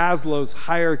this Maslow's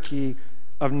hierarchy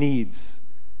of needs.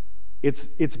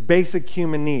 It's basic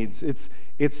human needs.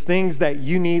 It's things that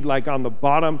you need, like on the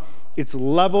bottom, it's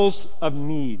levels of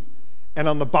need. And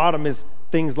on the bottom is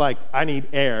things like, I need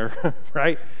air,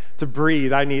 right? To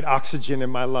breathe, I need oxygen in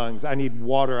my lungs, I need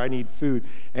water, I need food.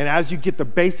 And as you get the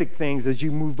basic things, as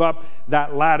you move up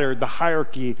that ladder, the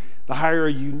hierarchy, the higher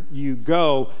you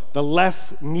go, the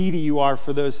less needy you are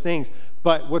for those things.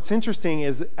 But what's interesting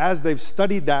is as they've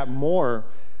studied that more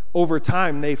over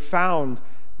time, they found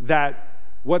that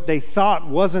what they thought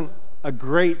wasn't a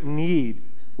great need,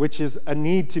 which is a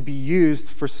need to be used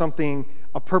for something,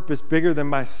 a purpose bigger than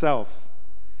myself,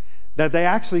 that they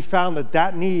actually found that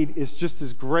that need is just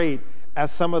as great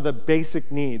as some of the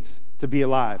basic needs to be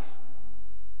alive.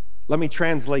 Let me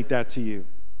translate that to you.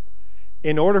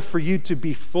 In order for you to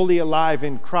be fully alive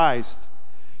in Christ,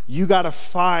 you got to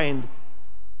find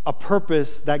a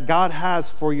purpose that God has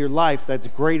for your life that's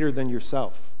greater than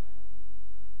yourself.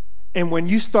 And when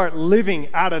you start living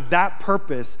out of that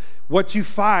purpose, what you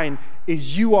find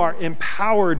is you are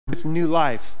empowered with new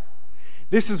life.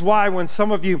 This is why when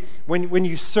some of you, when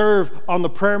you serve on the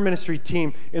prayer ministry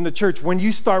team in the church, when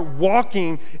you start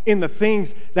walking in the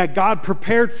things that God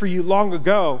prepared for you long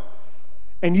ago,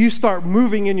 and you start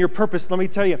moving in your purpose, let me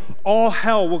tell you, all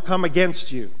hell will come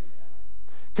against you.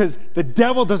 Because the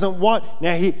devil doesn't want,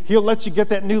 now he'll let you get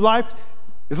that new life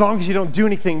as long as you don't do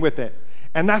anything with it.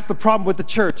 And that's the problem with the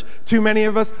church. Too many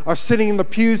of us are sitting in the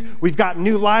pews. We've got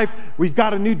new life. We've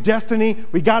got a new destiny.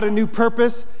 We got a new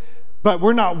purpose. But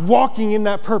we're not walking in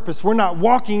that purpose. We're not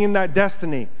walking in that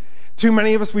destiny. Too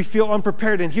many of us, we feel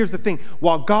unprepared. And here's the thing.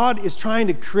 While God is trying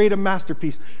to create a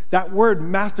masterpiece, that word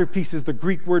masterpiece is the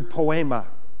Greek word poema.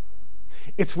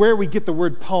 It's where we get the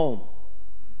word poem.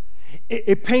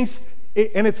 It paints,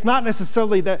 and it's not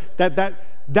necessarily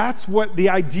that's what the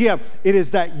idea, it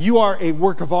is that you are a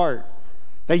work of art.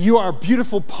 That you are a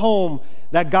beautiful poem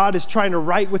that God is trying to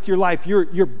write with your life.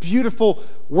 You're beautiful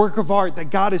work of art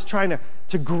that God is trying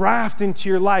to graft into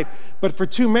your life. But for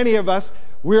too many of us,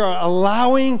 we are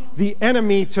allowing the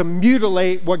enemy to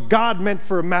mutilate what God meant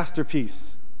for a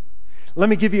masterpiece. Let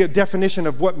me give you a definition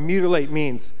of what mutilate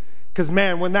means. Because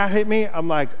man, when that hit me, I'm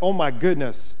like, oh my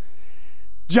goodness.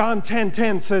 John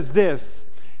 10:10 says this.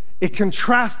 It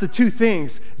contrasts the two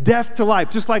things, death to life,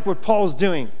 just like what Paul's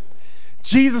doing.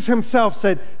 Jesus himself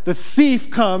said, the thief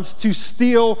comes to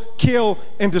steal, kill,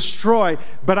 and destroy,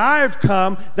 but I have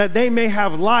come that they may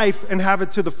have life and have it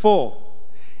to the full.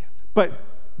 But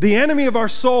the enemy of our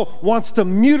soul wants to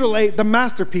mutilate the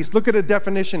masterpiece. Look at a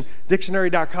definition,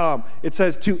 dictionary.com. It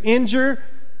says to injure,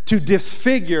 to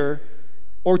disfigure,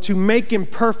 or to make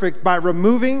imperfect by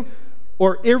removing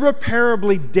or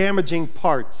irreparably damaging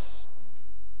parts.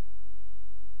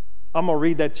 I'm going to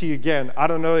read that to you again. I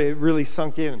don't know, it really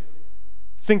sunk in.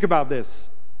 Think about this.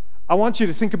 I want you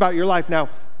to think about your life. Now,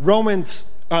 Romans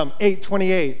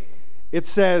 8:28, it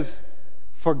says,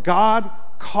 for God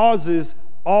causes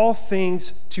all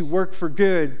things to work for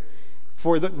good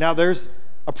now there's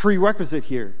a prerequisite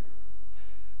here.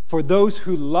 For those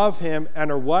who love him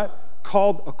and are what?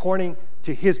 Called according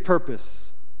to his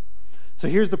purpose. So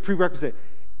here's the prerequisite.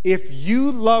 If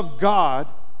you love God,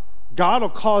 God will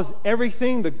cause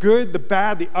everything, the good, the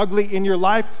bad, the ugly in your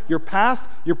life, your past,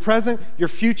 your present, your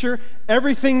future,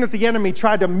 everything that the enemy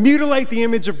tried to mutilate the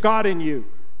image of God in you,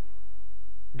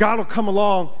 God will come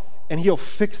along and he'll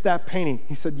fix that painting.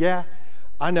 He said, yeah,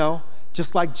 I know.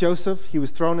 Just like Joseph, he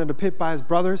was thrown in a pit by his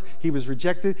brothers. He was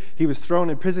rejected. He was thrown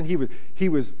in prison. He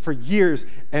was for years.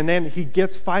 And then he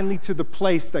gets finally to the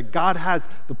place that God has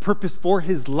the purpose for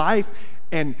his life.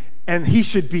 And he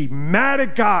should be mad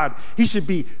at God. He should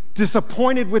be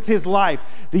disappointed with his life.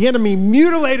 The enemy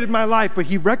mutilated my life, but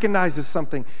he recognizes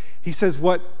something. He says,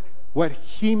 what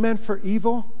he meant for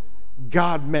evil,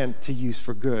 God meant to use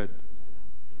for good.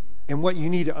 And what you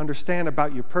need to understand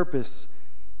about your purpose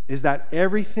is that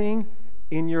everything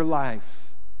in your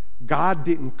life, God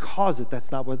didn't cause it. That's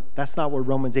not what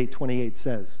Romans 8:28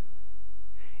 says.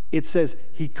 It says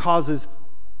he causes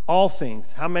all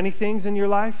things. How many things in your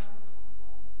life?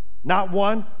 Not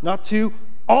one, not two,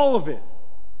 all of it.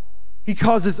 He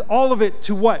causes all of it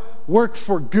to what? Work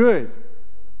for good.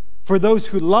 For those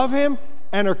who love him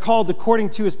and are called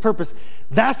according to his purpose.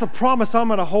 That's a promise I'm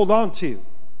going to hold on to.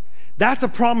 That's a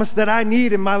promise that I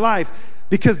need in my life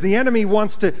because the enemy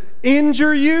wants to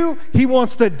injure you. He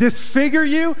wants to disfigure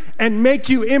you and make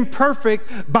you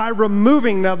imperfect by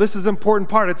removing. Now, this is an important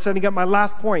part. It's setting up my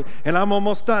last point, and I'm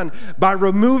almost done. By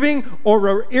removing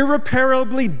or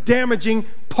irreparably damaging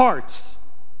parts.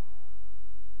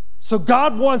 So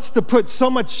God wants to put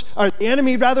the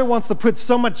enemy rather wants to put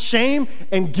so much shame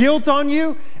and guilt on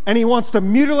you, and he wants to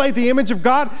mutilate the image of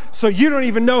God so you don't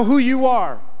even know who you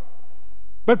are.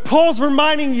 But Paul's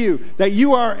reminding you that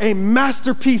you are a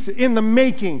masterpiece in the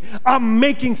making. I'm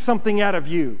making something out of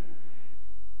you.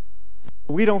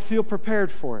 We don't feel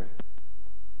prepared for it,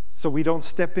 so we don't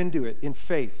step into it in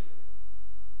faith,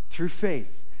 through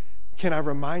faith. Can I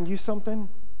remind you something?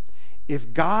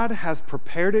 If God has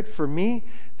prepared it for me,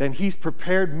 then he's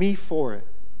prepared me for it.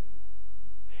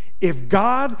 If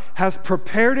God has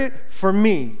prepared it for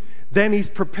me, then he's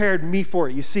prepared me for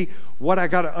it. You see, what I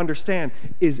got to understand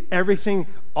is everything,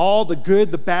 all the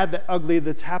good, the bad, the ugly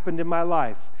that's happened in my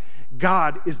life,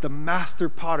 God is the master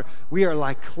potter. We are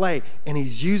like clay, and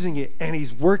he's using it, and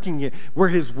he's working it. We're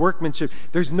his workmanship.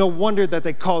 There's no wonder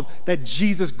that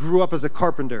Jesus grew up as a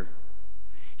carpenter.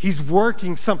 He's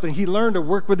working something. He learned to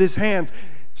work with his hands.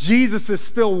 Jesus is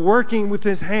still working with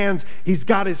his hands. He's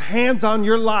got his hands on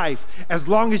your life as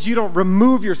long as you don't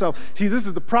remove yourself. See, this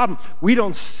is the problem. We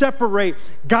don't separate.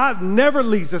 God never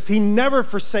leaves us. He never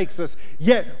forsakes us,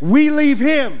 yet we leave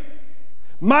him.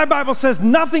 My Bible says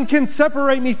nothing can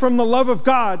separate me from the love of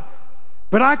God,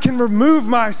 but I can remove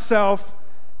myself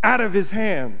out of his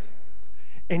hand.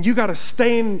 And you got to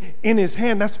stay in his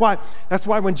hand. That's why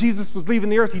when Jesus was leaving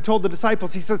the earth, he told the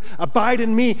disciples, he says, abide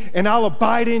in me and I'll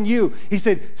abide in you. He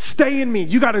said, stay in me.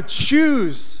 You got to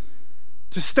choose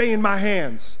to stay in my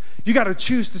hands. You got to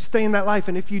choose to stay in that life.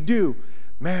 And if you do,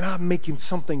 man, I'm making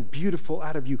something beautiful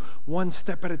out of you, one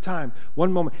step at a time,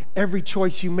 one moment. Every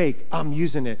choice you make, I'm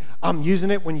using it. I'm using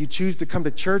it when you choose to come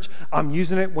to church. I'm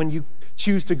using it when you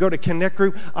choose to go to Connect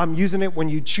Group. I'm using it when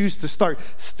you choose to start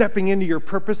stepping into your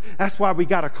purpose. That's why we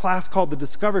got a class called the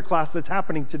Discover class that's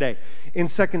happening today in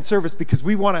second service, because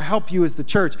we want to help you as the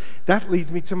church. That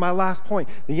leads me to my last point.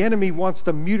 The enemy wants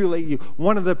to mutilate you.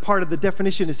 One of the part of the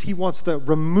definition is he wants to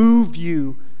remove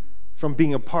you from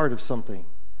being a part of something.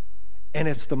 And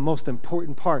it's the most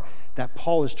important part that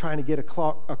Paul is trying to get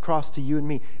across to you and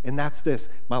me. And that's this,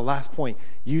 my last point.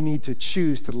 You need to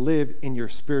choose to live in your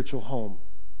spiritual home.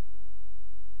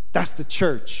 That's the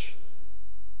church.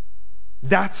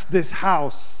 That's this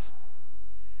house.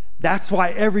 That's why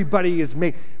everybody is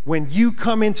made. When you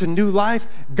come into new life,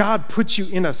 God puts you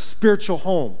in a spiritual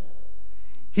home.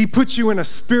 He puts you in a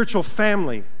spiritual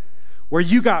family where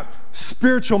you got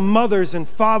spiritual mothers and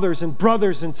fathers and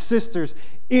brothers and sisters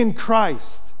in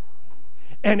Christ.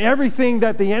 And everything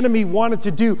that the enemy wanted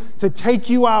to do to take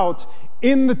you out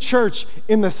in the church,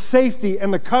 in the safety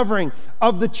and the covering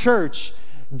of the church,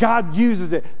 God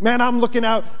uses it. Man, I'm looking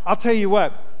out. I'll tell you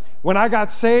what, when I got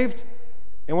saved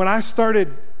and when I started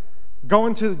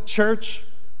going to church,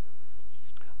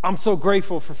 I'm so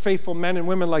grateful for faithful men and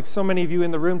women like so many of you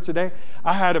in the room today.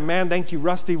 I had a man, thank you,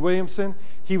 Rusty Williamson.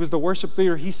 He was the worship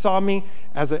leader. He saw me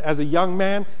as a young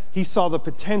man. He saw the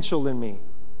potential in me.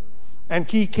 And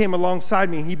he came alongside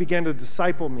me and he began to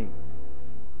disciple me.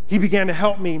 He began to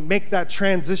help me make that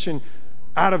transition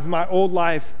out of my old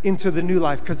life into the new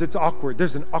life, because it's awkward.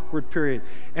 There's an awkward period.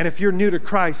 And if you're new to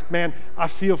Christ, man, I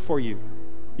feel for you.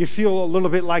 You feel a little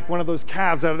bit like one of those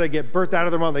calves after they get birthed out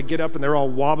of their mom. They get up and they're all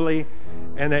wobbly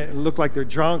and they look like they're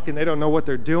drunk and they don't know what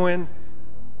they're doing.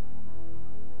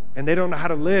 And they don't know how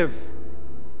to live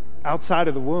outside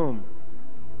of the womb.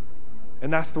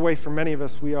 And that's the way for many of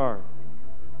us we are.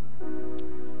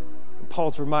 And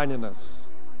Paul's reminding us,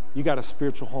 you got a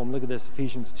spiritual home. Look at this,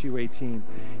 Ephesians 2:18.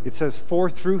 It says, for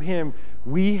through him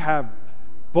we have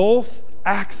both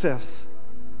access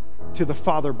to the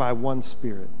Father by one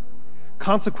Spirit.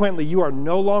 Consequently, you are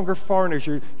no longer foreigners.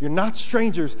 You're not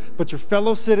strangers, but you're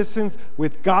fellow citizens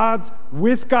with God's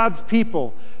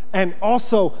people, and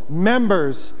also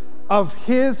members of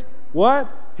his, what?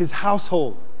 His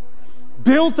household.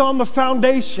 Built on the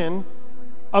foundation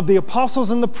of the apostles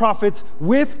and the prophets,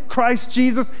 with Christ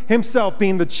Jesus himself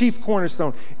being the chief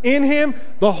cornerstone. In him,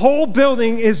 the whole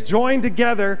building is joined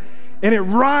together and it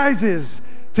rises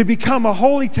to become a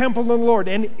holy temple in the Lord.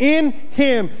 And in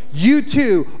him, you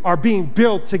too are being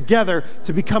built together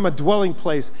to become a dwelling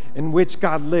place in which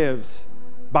God lives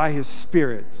by his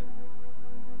Spirit.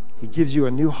 He gives you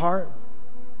a new heart.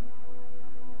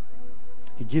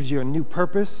 He gives you a new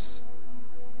purpose.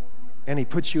 And he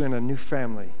puts you in a new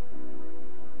family.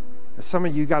 Some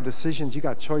of you got decisions, you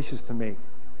got choices to make.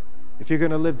 If you're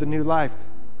going to live the new life,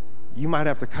 you might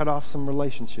have to cut off some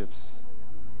relationships.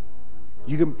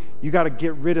 You got to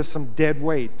get rid of some dead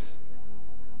weight.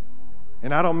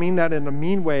 And I don't mean that in a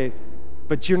mean way,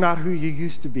 but you're not who you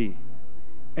used to be.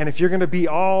 And if you're going to be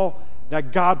all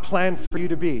that God planned for you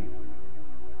to be,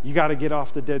 you got to get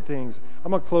off the dead things.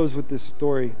 I'm going to close with this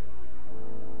story.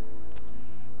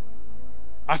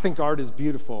 I think art is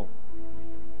beautiful.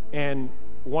 And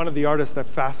one of the artists that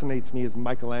fascinates me is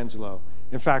Michelangelo.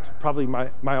 In fact, probably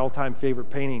my all-time favorite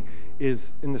painting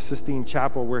is in the Sistine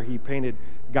Chapel, where he painted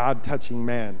God touching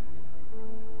man.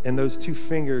 And those two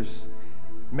fingers,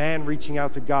 man reaching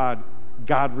out to God,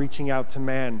 God reaching out to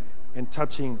man and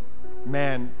touching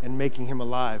man and making him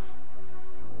alive.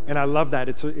 And I love that.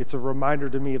 It's a reminder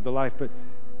to me of the life. But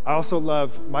I also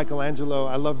love Michelangelo.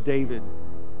 I love David.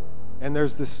 And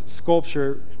there's this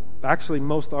sculpture. Actually,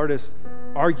 most artists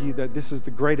argue that this is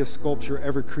the greatest sculpture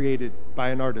ever created by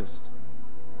an artist.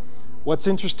 What's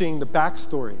interesting, the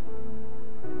backstory.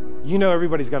 You know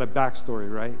everybody's got a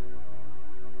backstory, right?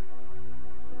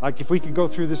 Like if we could go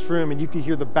through this room and you could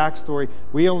hear the backstory,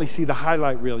 we only see the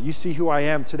highlight reel. You see who I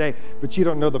am today, but you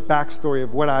don't know the backstory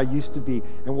of what I used to be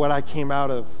and what I came out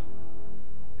of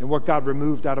and what God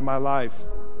removed out of my life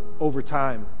over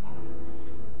time.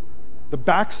 The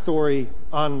backstory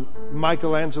on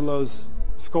Michelangelo's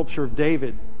sculpture of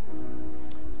David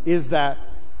is that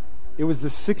it was the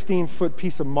 16-foot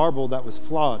piece of marble that was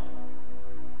flawed.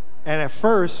 And at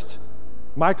first,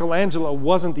 Michelangelo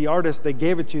wasn't the artist they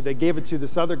gave it to. They gave it to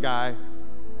this other guy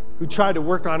who tried to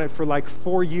work on it for like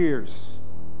 4 years.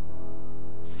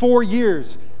 4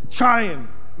 years trying.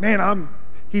 Man,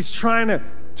 he's trying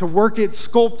to work it,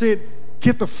 sculpt it,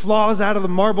 get the flaws out of the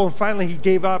marble. And finally he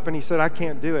gave up and he said, I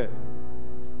can't do it.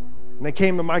 And they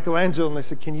came to Michelangelo and they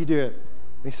said, can you do it?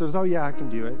 And he says, oh yeah, I can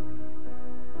do it.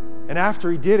 And after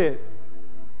he did it,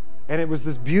 and it was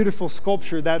this beautiful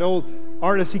sculpture, that old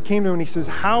artist, he came to him and he says,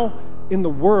 how in the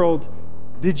world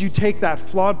did you take that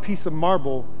flawed piece of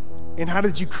marble and how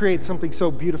did you create something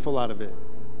so beautiful out of it?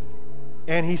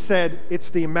 And he said, it's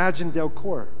the Imagen del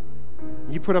Cor.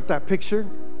 You put up that picture?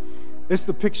 It's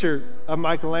the picture of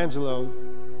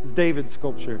Michelangelo's David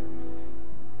sculpture.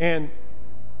 And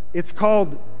it's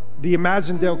called the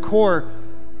Imagen del Cor.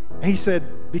 He said,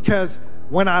 because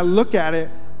when I look at it,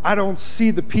 I don't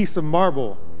see the piece of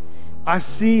marble. I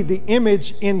see the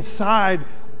image inside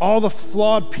all the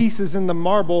flawed pieces in the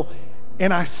marble,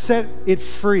 and I set it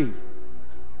free.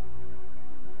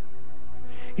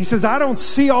 He says, I don't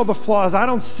see all the flaws. I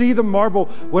don't see the marble.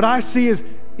 What I see is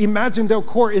Imagen del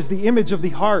Cor is the image of the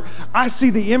heart. I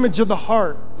see the image of the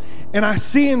heart, and I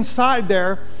see inside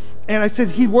there, and I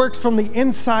says he works from the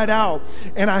inside out,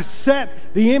 and I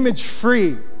set the image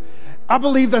free. I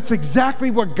believe that's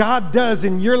exactly what God does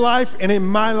in your life and in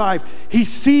my life. He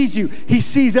sees you. He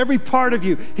sees every part of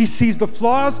you. He sees the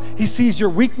flaws. He sees your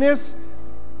weakness.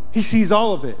 He sees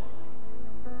all of it.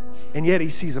 And yet he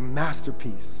sees a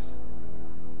masterpiece.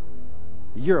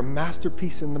 You're a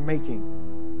masterpiece in the making.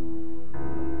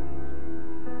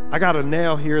 I got a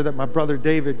nail here that my brother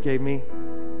David gave me.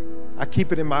 I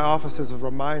keep it in my office as a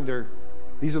reminder.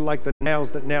 These are like the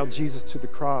nails that nailed Jesus to the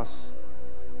cross.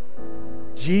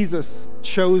 Jesus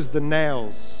chose the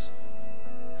nails.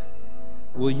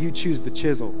 Will you choose the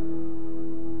chisel?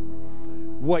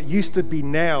 What used to be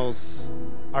nails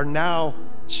are now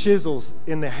chisels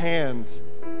in the hand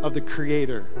of the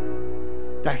Creator.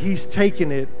 That He's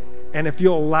taken it, and if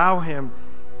you'll allow Him,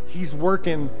 He's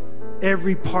working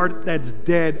every part that's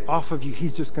dead off of you.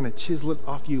 He's just going to chisel it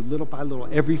off you little by little.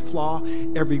 Every flaw,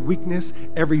 every weakness,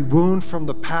 every wound from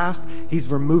the past, He's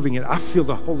removing it. I feel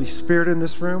the Holy Spirit in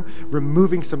this room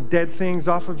removing some dead things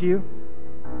off of you.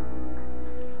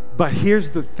 But here's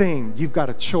the thing, you've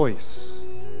got a choice.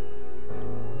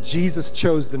 Jesus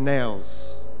chose the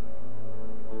nails.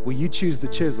 Will you choose the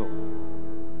chisel?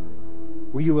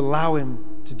 Will you allow Him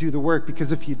to do the work?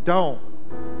 Because if you don't,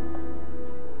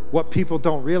 what people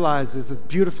don't realize is, as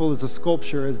beautiful as a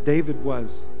sculpture as David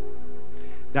was,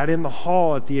 that in the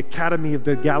hall at the Academy of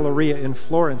the Galleria in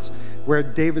Florence, where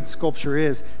David's sculpture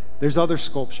is, there's other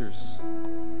sculptures,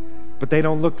 but they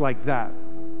don't look like that.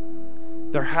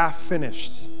 They're half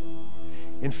finished.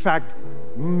 In fact,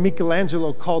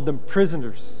 Michelangelo called them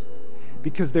prisoners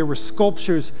because there were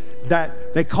sculptures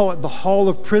that they call it the Hall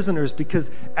of Prisoners,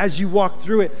 because as you walk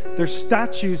through it, there's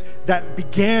statues that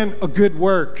began a good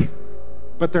work,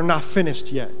 but they're not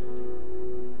finished yet.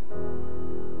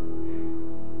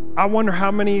 I wonder how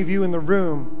many of you in the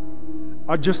room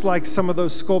are just like some of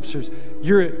those sculptures.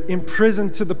 You're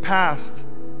imprisoned to the past.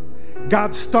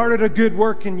 God started a good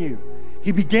work in you.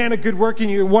 He began a good work in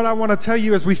you. And what I want to tell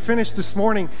you as we finish this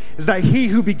morning is that He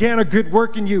who began a good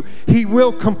work in you, He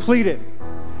will complete it.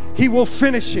 He will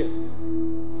finish it.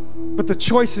 But the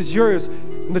choice is yours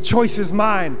and the choice is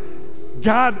mine.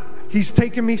 God, He's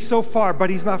taken me so far, but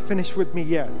He's not finished with me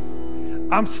yet.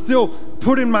 I'm still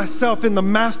putting myself in the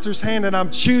Master's hand, and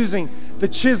I'm choosing the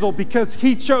chisel because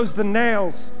He chose the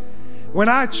nails. When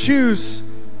I choose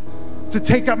to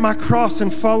take up my cross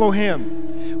and follow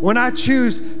him. When I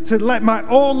choose to let my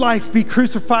old life be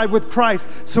crucified with Christ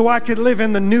so I could live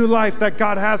in the new life that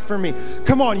God has for me.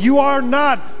 Come on, you are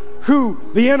not who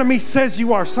the enemy says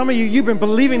you are. Some of you, you've been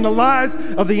believing the lies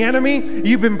of the enemy.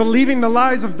 You've been believing the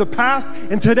lies of the past.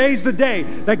 And today's the day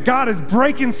that God is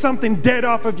breaking something dead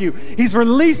off of you. He's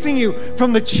releasing you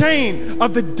from the chain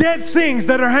of the dead things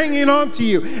that are hanging on to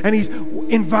you. And he's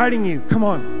inviting you, come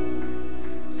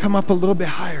on, come up a little bit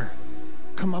higher.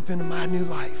 Come up into my new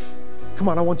life. Come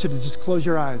on, I want you to just close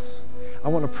your eyes. I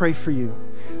want to pray for you.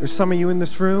 There's some of you in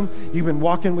this room, you've been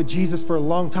walking with Jesus for a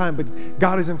long time, but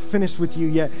God isn't finished with you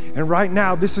yet. And right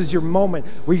now, this is your moment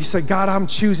where you say, God, I'm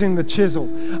choosing the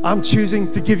chisel. I'm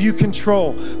choosing to give you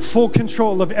control, full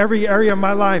control of every area of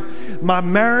my life. My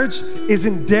marriage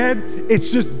isn't dead,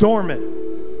 it's just dormant.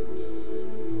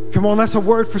 Come on, that's a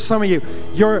word for some of you.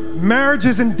 Your marriage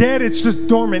isn't dead, it's just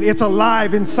dormant. It's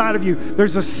alive inside of you.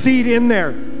 There's a seed in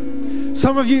there.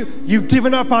 Some of you, you've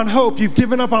given up on hope. You've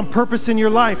given up on purpose in your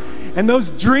life. And those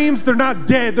dreams, they're not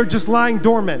dead. They're just lying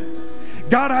dormant.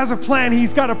 God has a plan.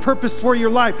 He's got a purpose for your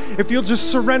life. If you'll just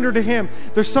surrender to him.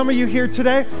 There's some of you here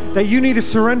today that you need to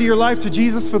surrender your life to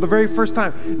Jesus for the very first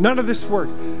time. None of this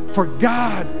works. For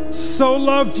God so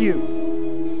loved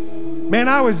you. Man,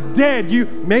 I was dead.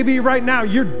 Maybe right now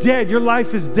you're dead. Your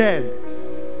life is dead.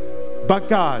 But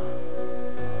God,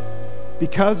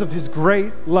 because of his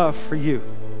great love for you,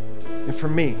 and for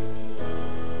me,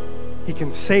 he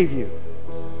can save you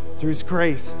through his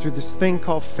grace, through this thing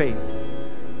called faith.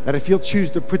 That if you'll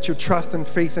choose to put your trust and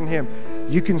faith in him,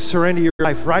 you can surrender your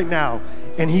life right now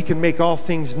and he can make all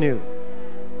things new.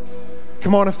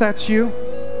 Come on, if that's you,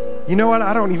 you know what?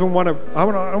 I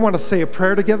want to say a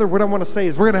prayer together. What I want to say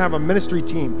is we're going to have a ministry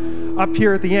team up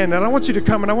here at the end. And I want you to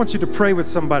come and I want you to pray with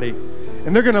somebody.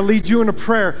 And they're going to lead you in a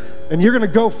prayer and you're going to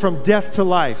go from death to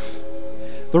life.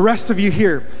 The rest of you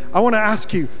here, I want to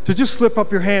ask you to just slip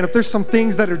up your hand. If there's some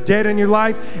things that are dead in your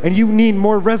life and you need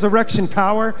more resurrection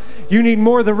power, you need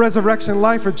more of the resurrection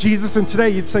life of Jesus, and today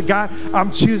you'd say, God,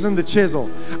 I'm choosing the chisel.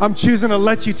 I'm choosing to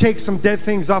let you take some dead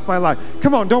things off my life.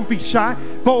 Come on, don't be shy.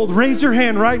 Bold, raise your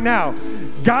hand right now.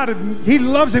 God, he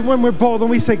loves it when we're bold and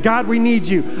we say, God, we need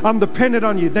you. I'm dependent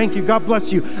on you. Thank you. God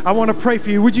bless you. I want to pray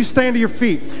for you. Would you stand to your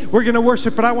feet? We're going to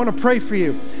worship, but I want to pray for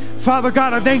you. Father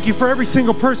God, I thank you for every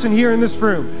single person here in this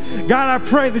room. God, I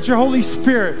pray that your Holy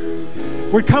Spirit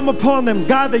would come upon them.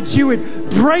 God, that you would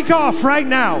break off right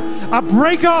now. I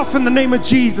break off in the name of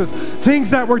Jesus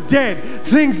things that were dead,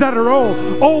 things that are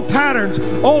old patterns,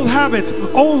 old habits,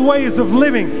 old ways of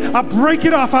living. I break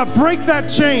it off. I break that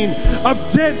chain of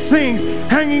dead things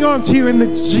hanging on to you in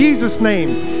the Jesus name.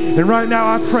 And right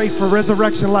now I pray for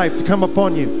resurrection life to come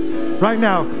upon you. Right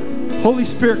now, Holy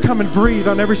Spirit, come and breathe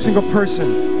on every single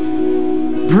person.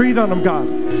 Breathe on them, God.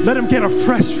 Let them get a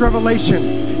fresh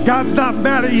revelation. God's not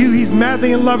mad at you. He's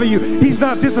madly in love with you. He's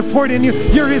not disappointed in you.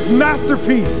 You're his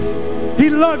masterpiece. He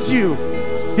loves you.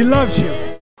 He loves you.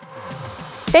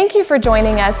 Thank you for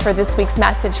joining us for this week's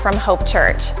message from Hope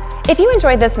Church. If you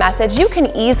enjoyed this message, you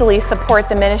can easily support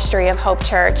the ministry of Hope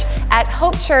Church at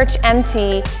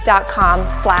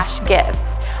hopechurchmt.com/give.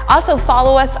 Also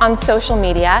follow us on social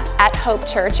media at Hope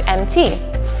Church MT.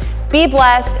 Be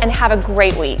blessed and have a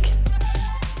great week.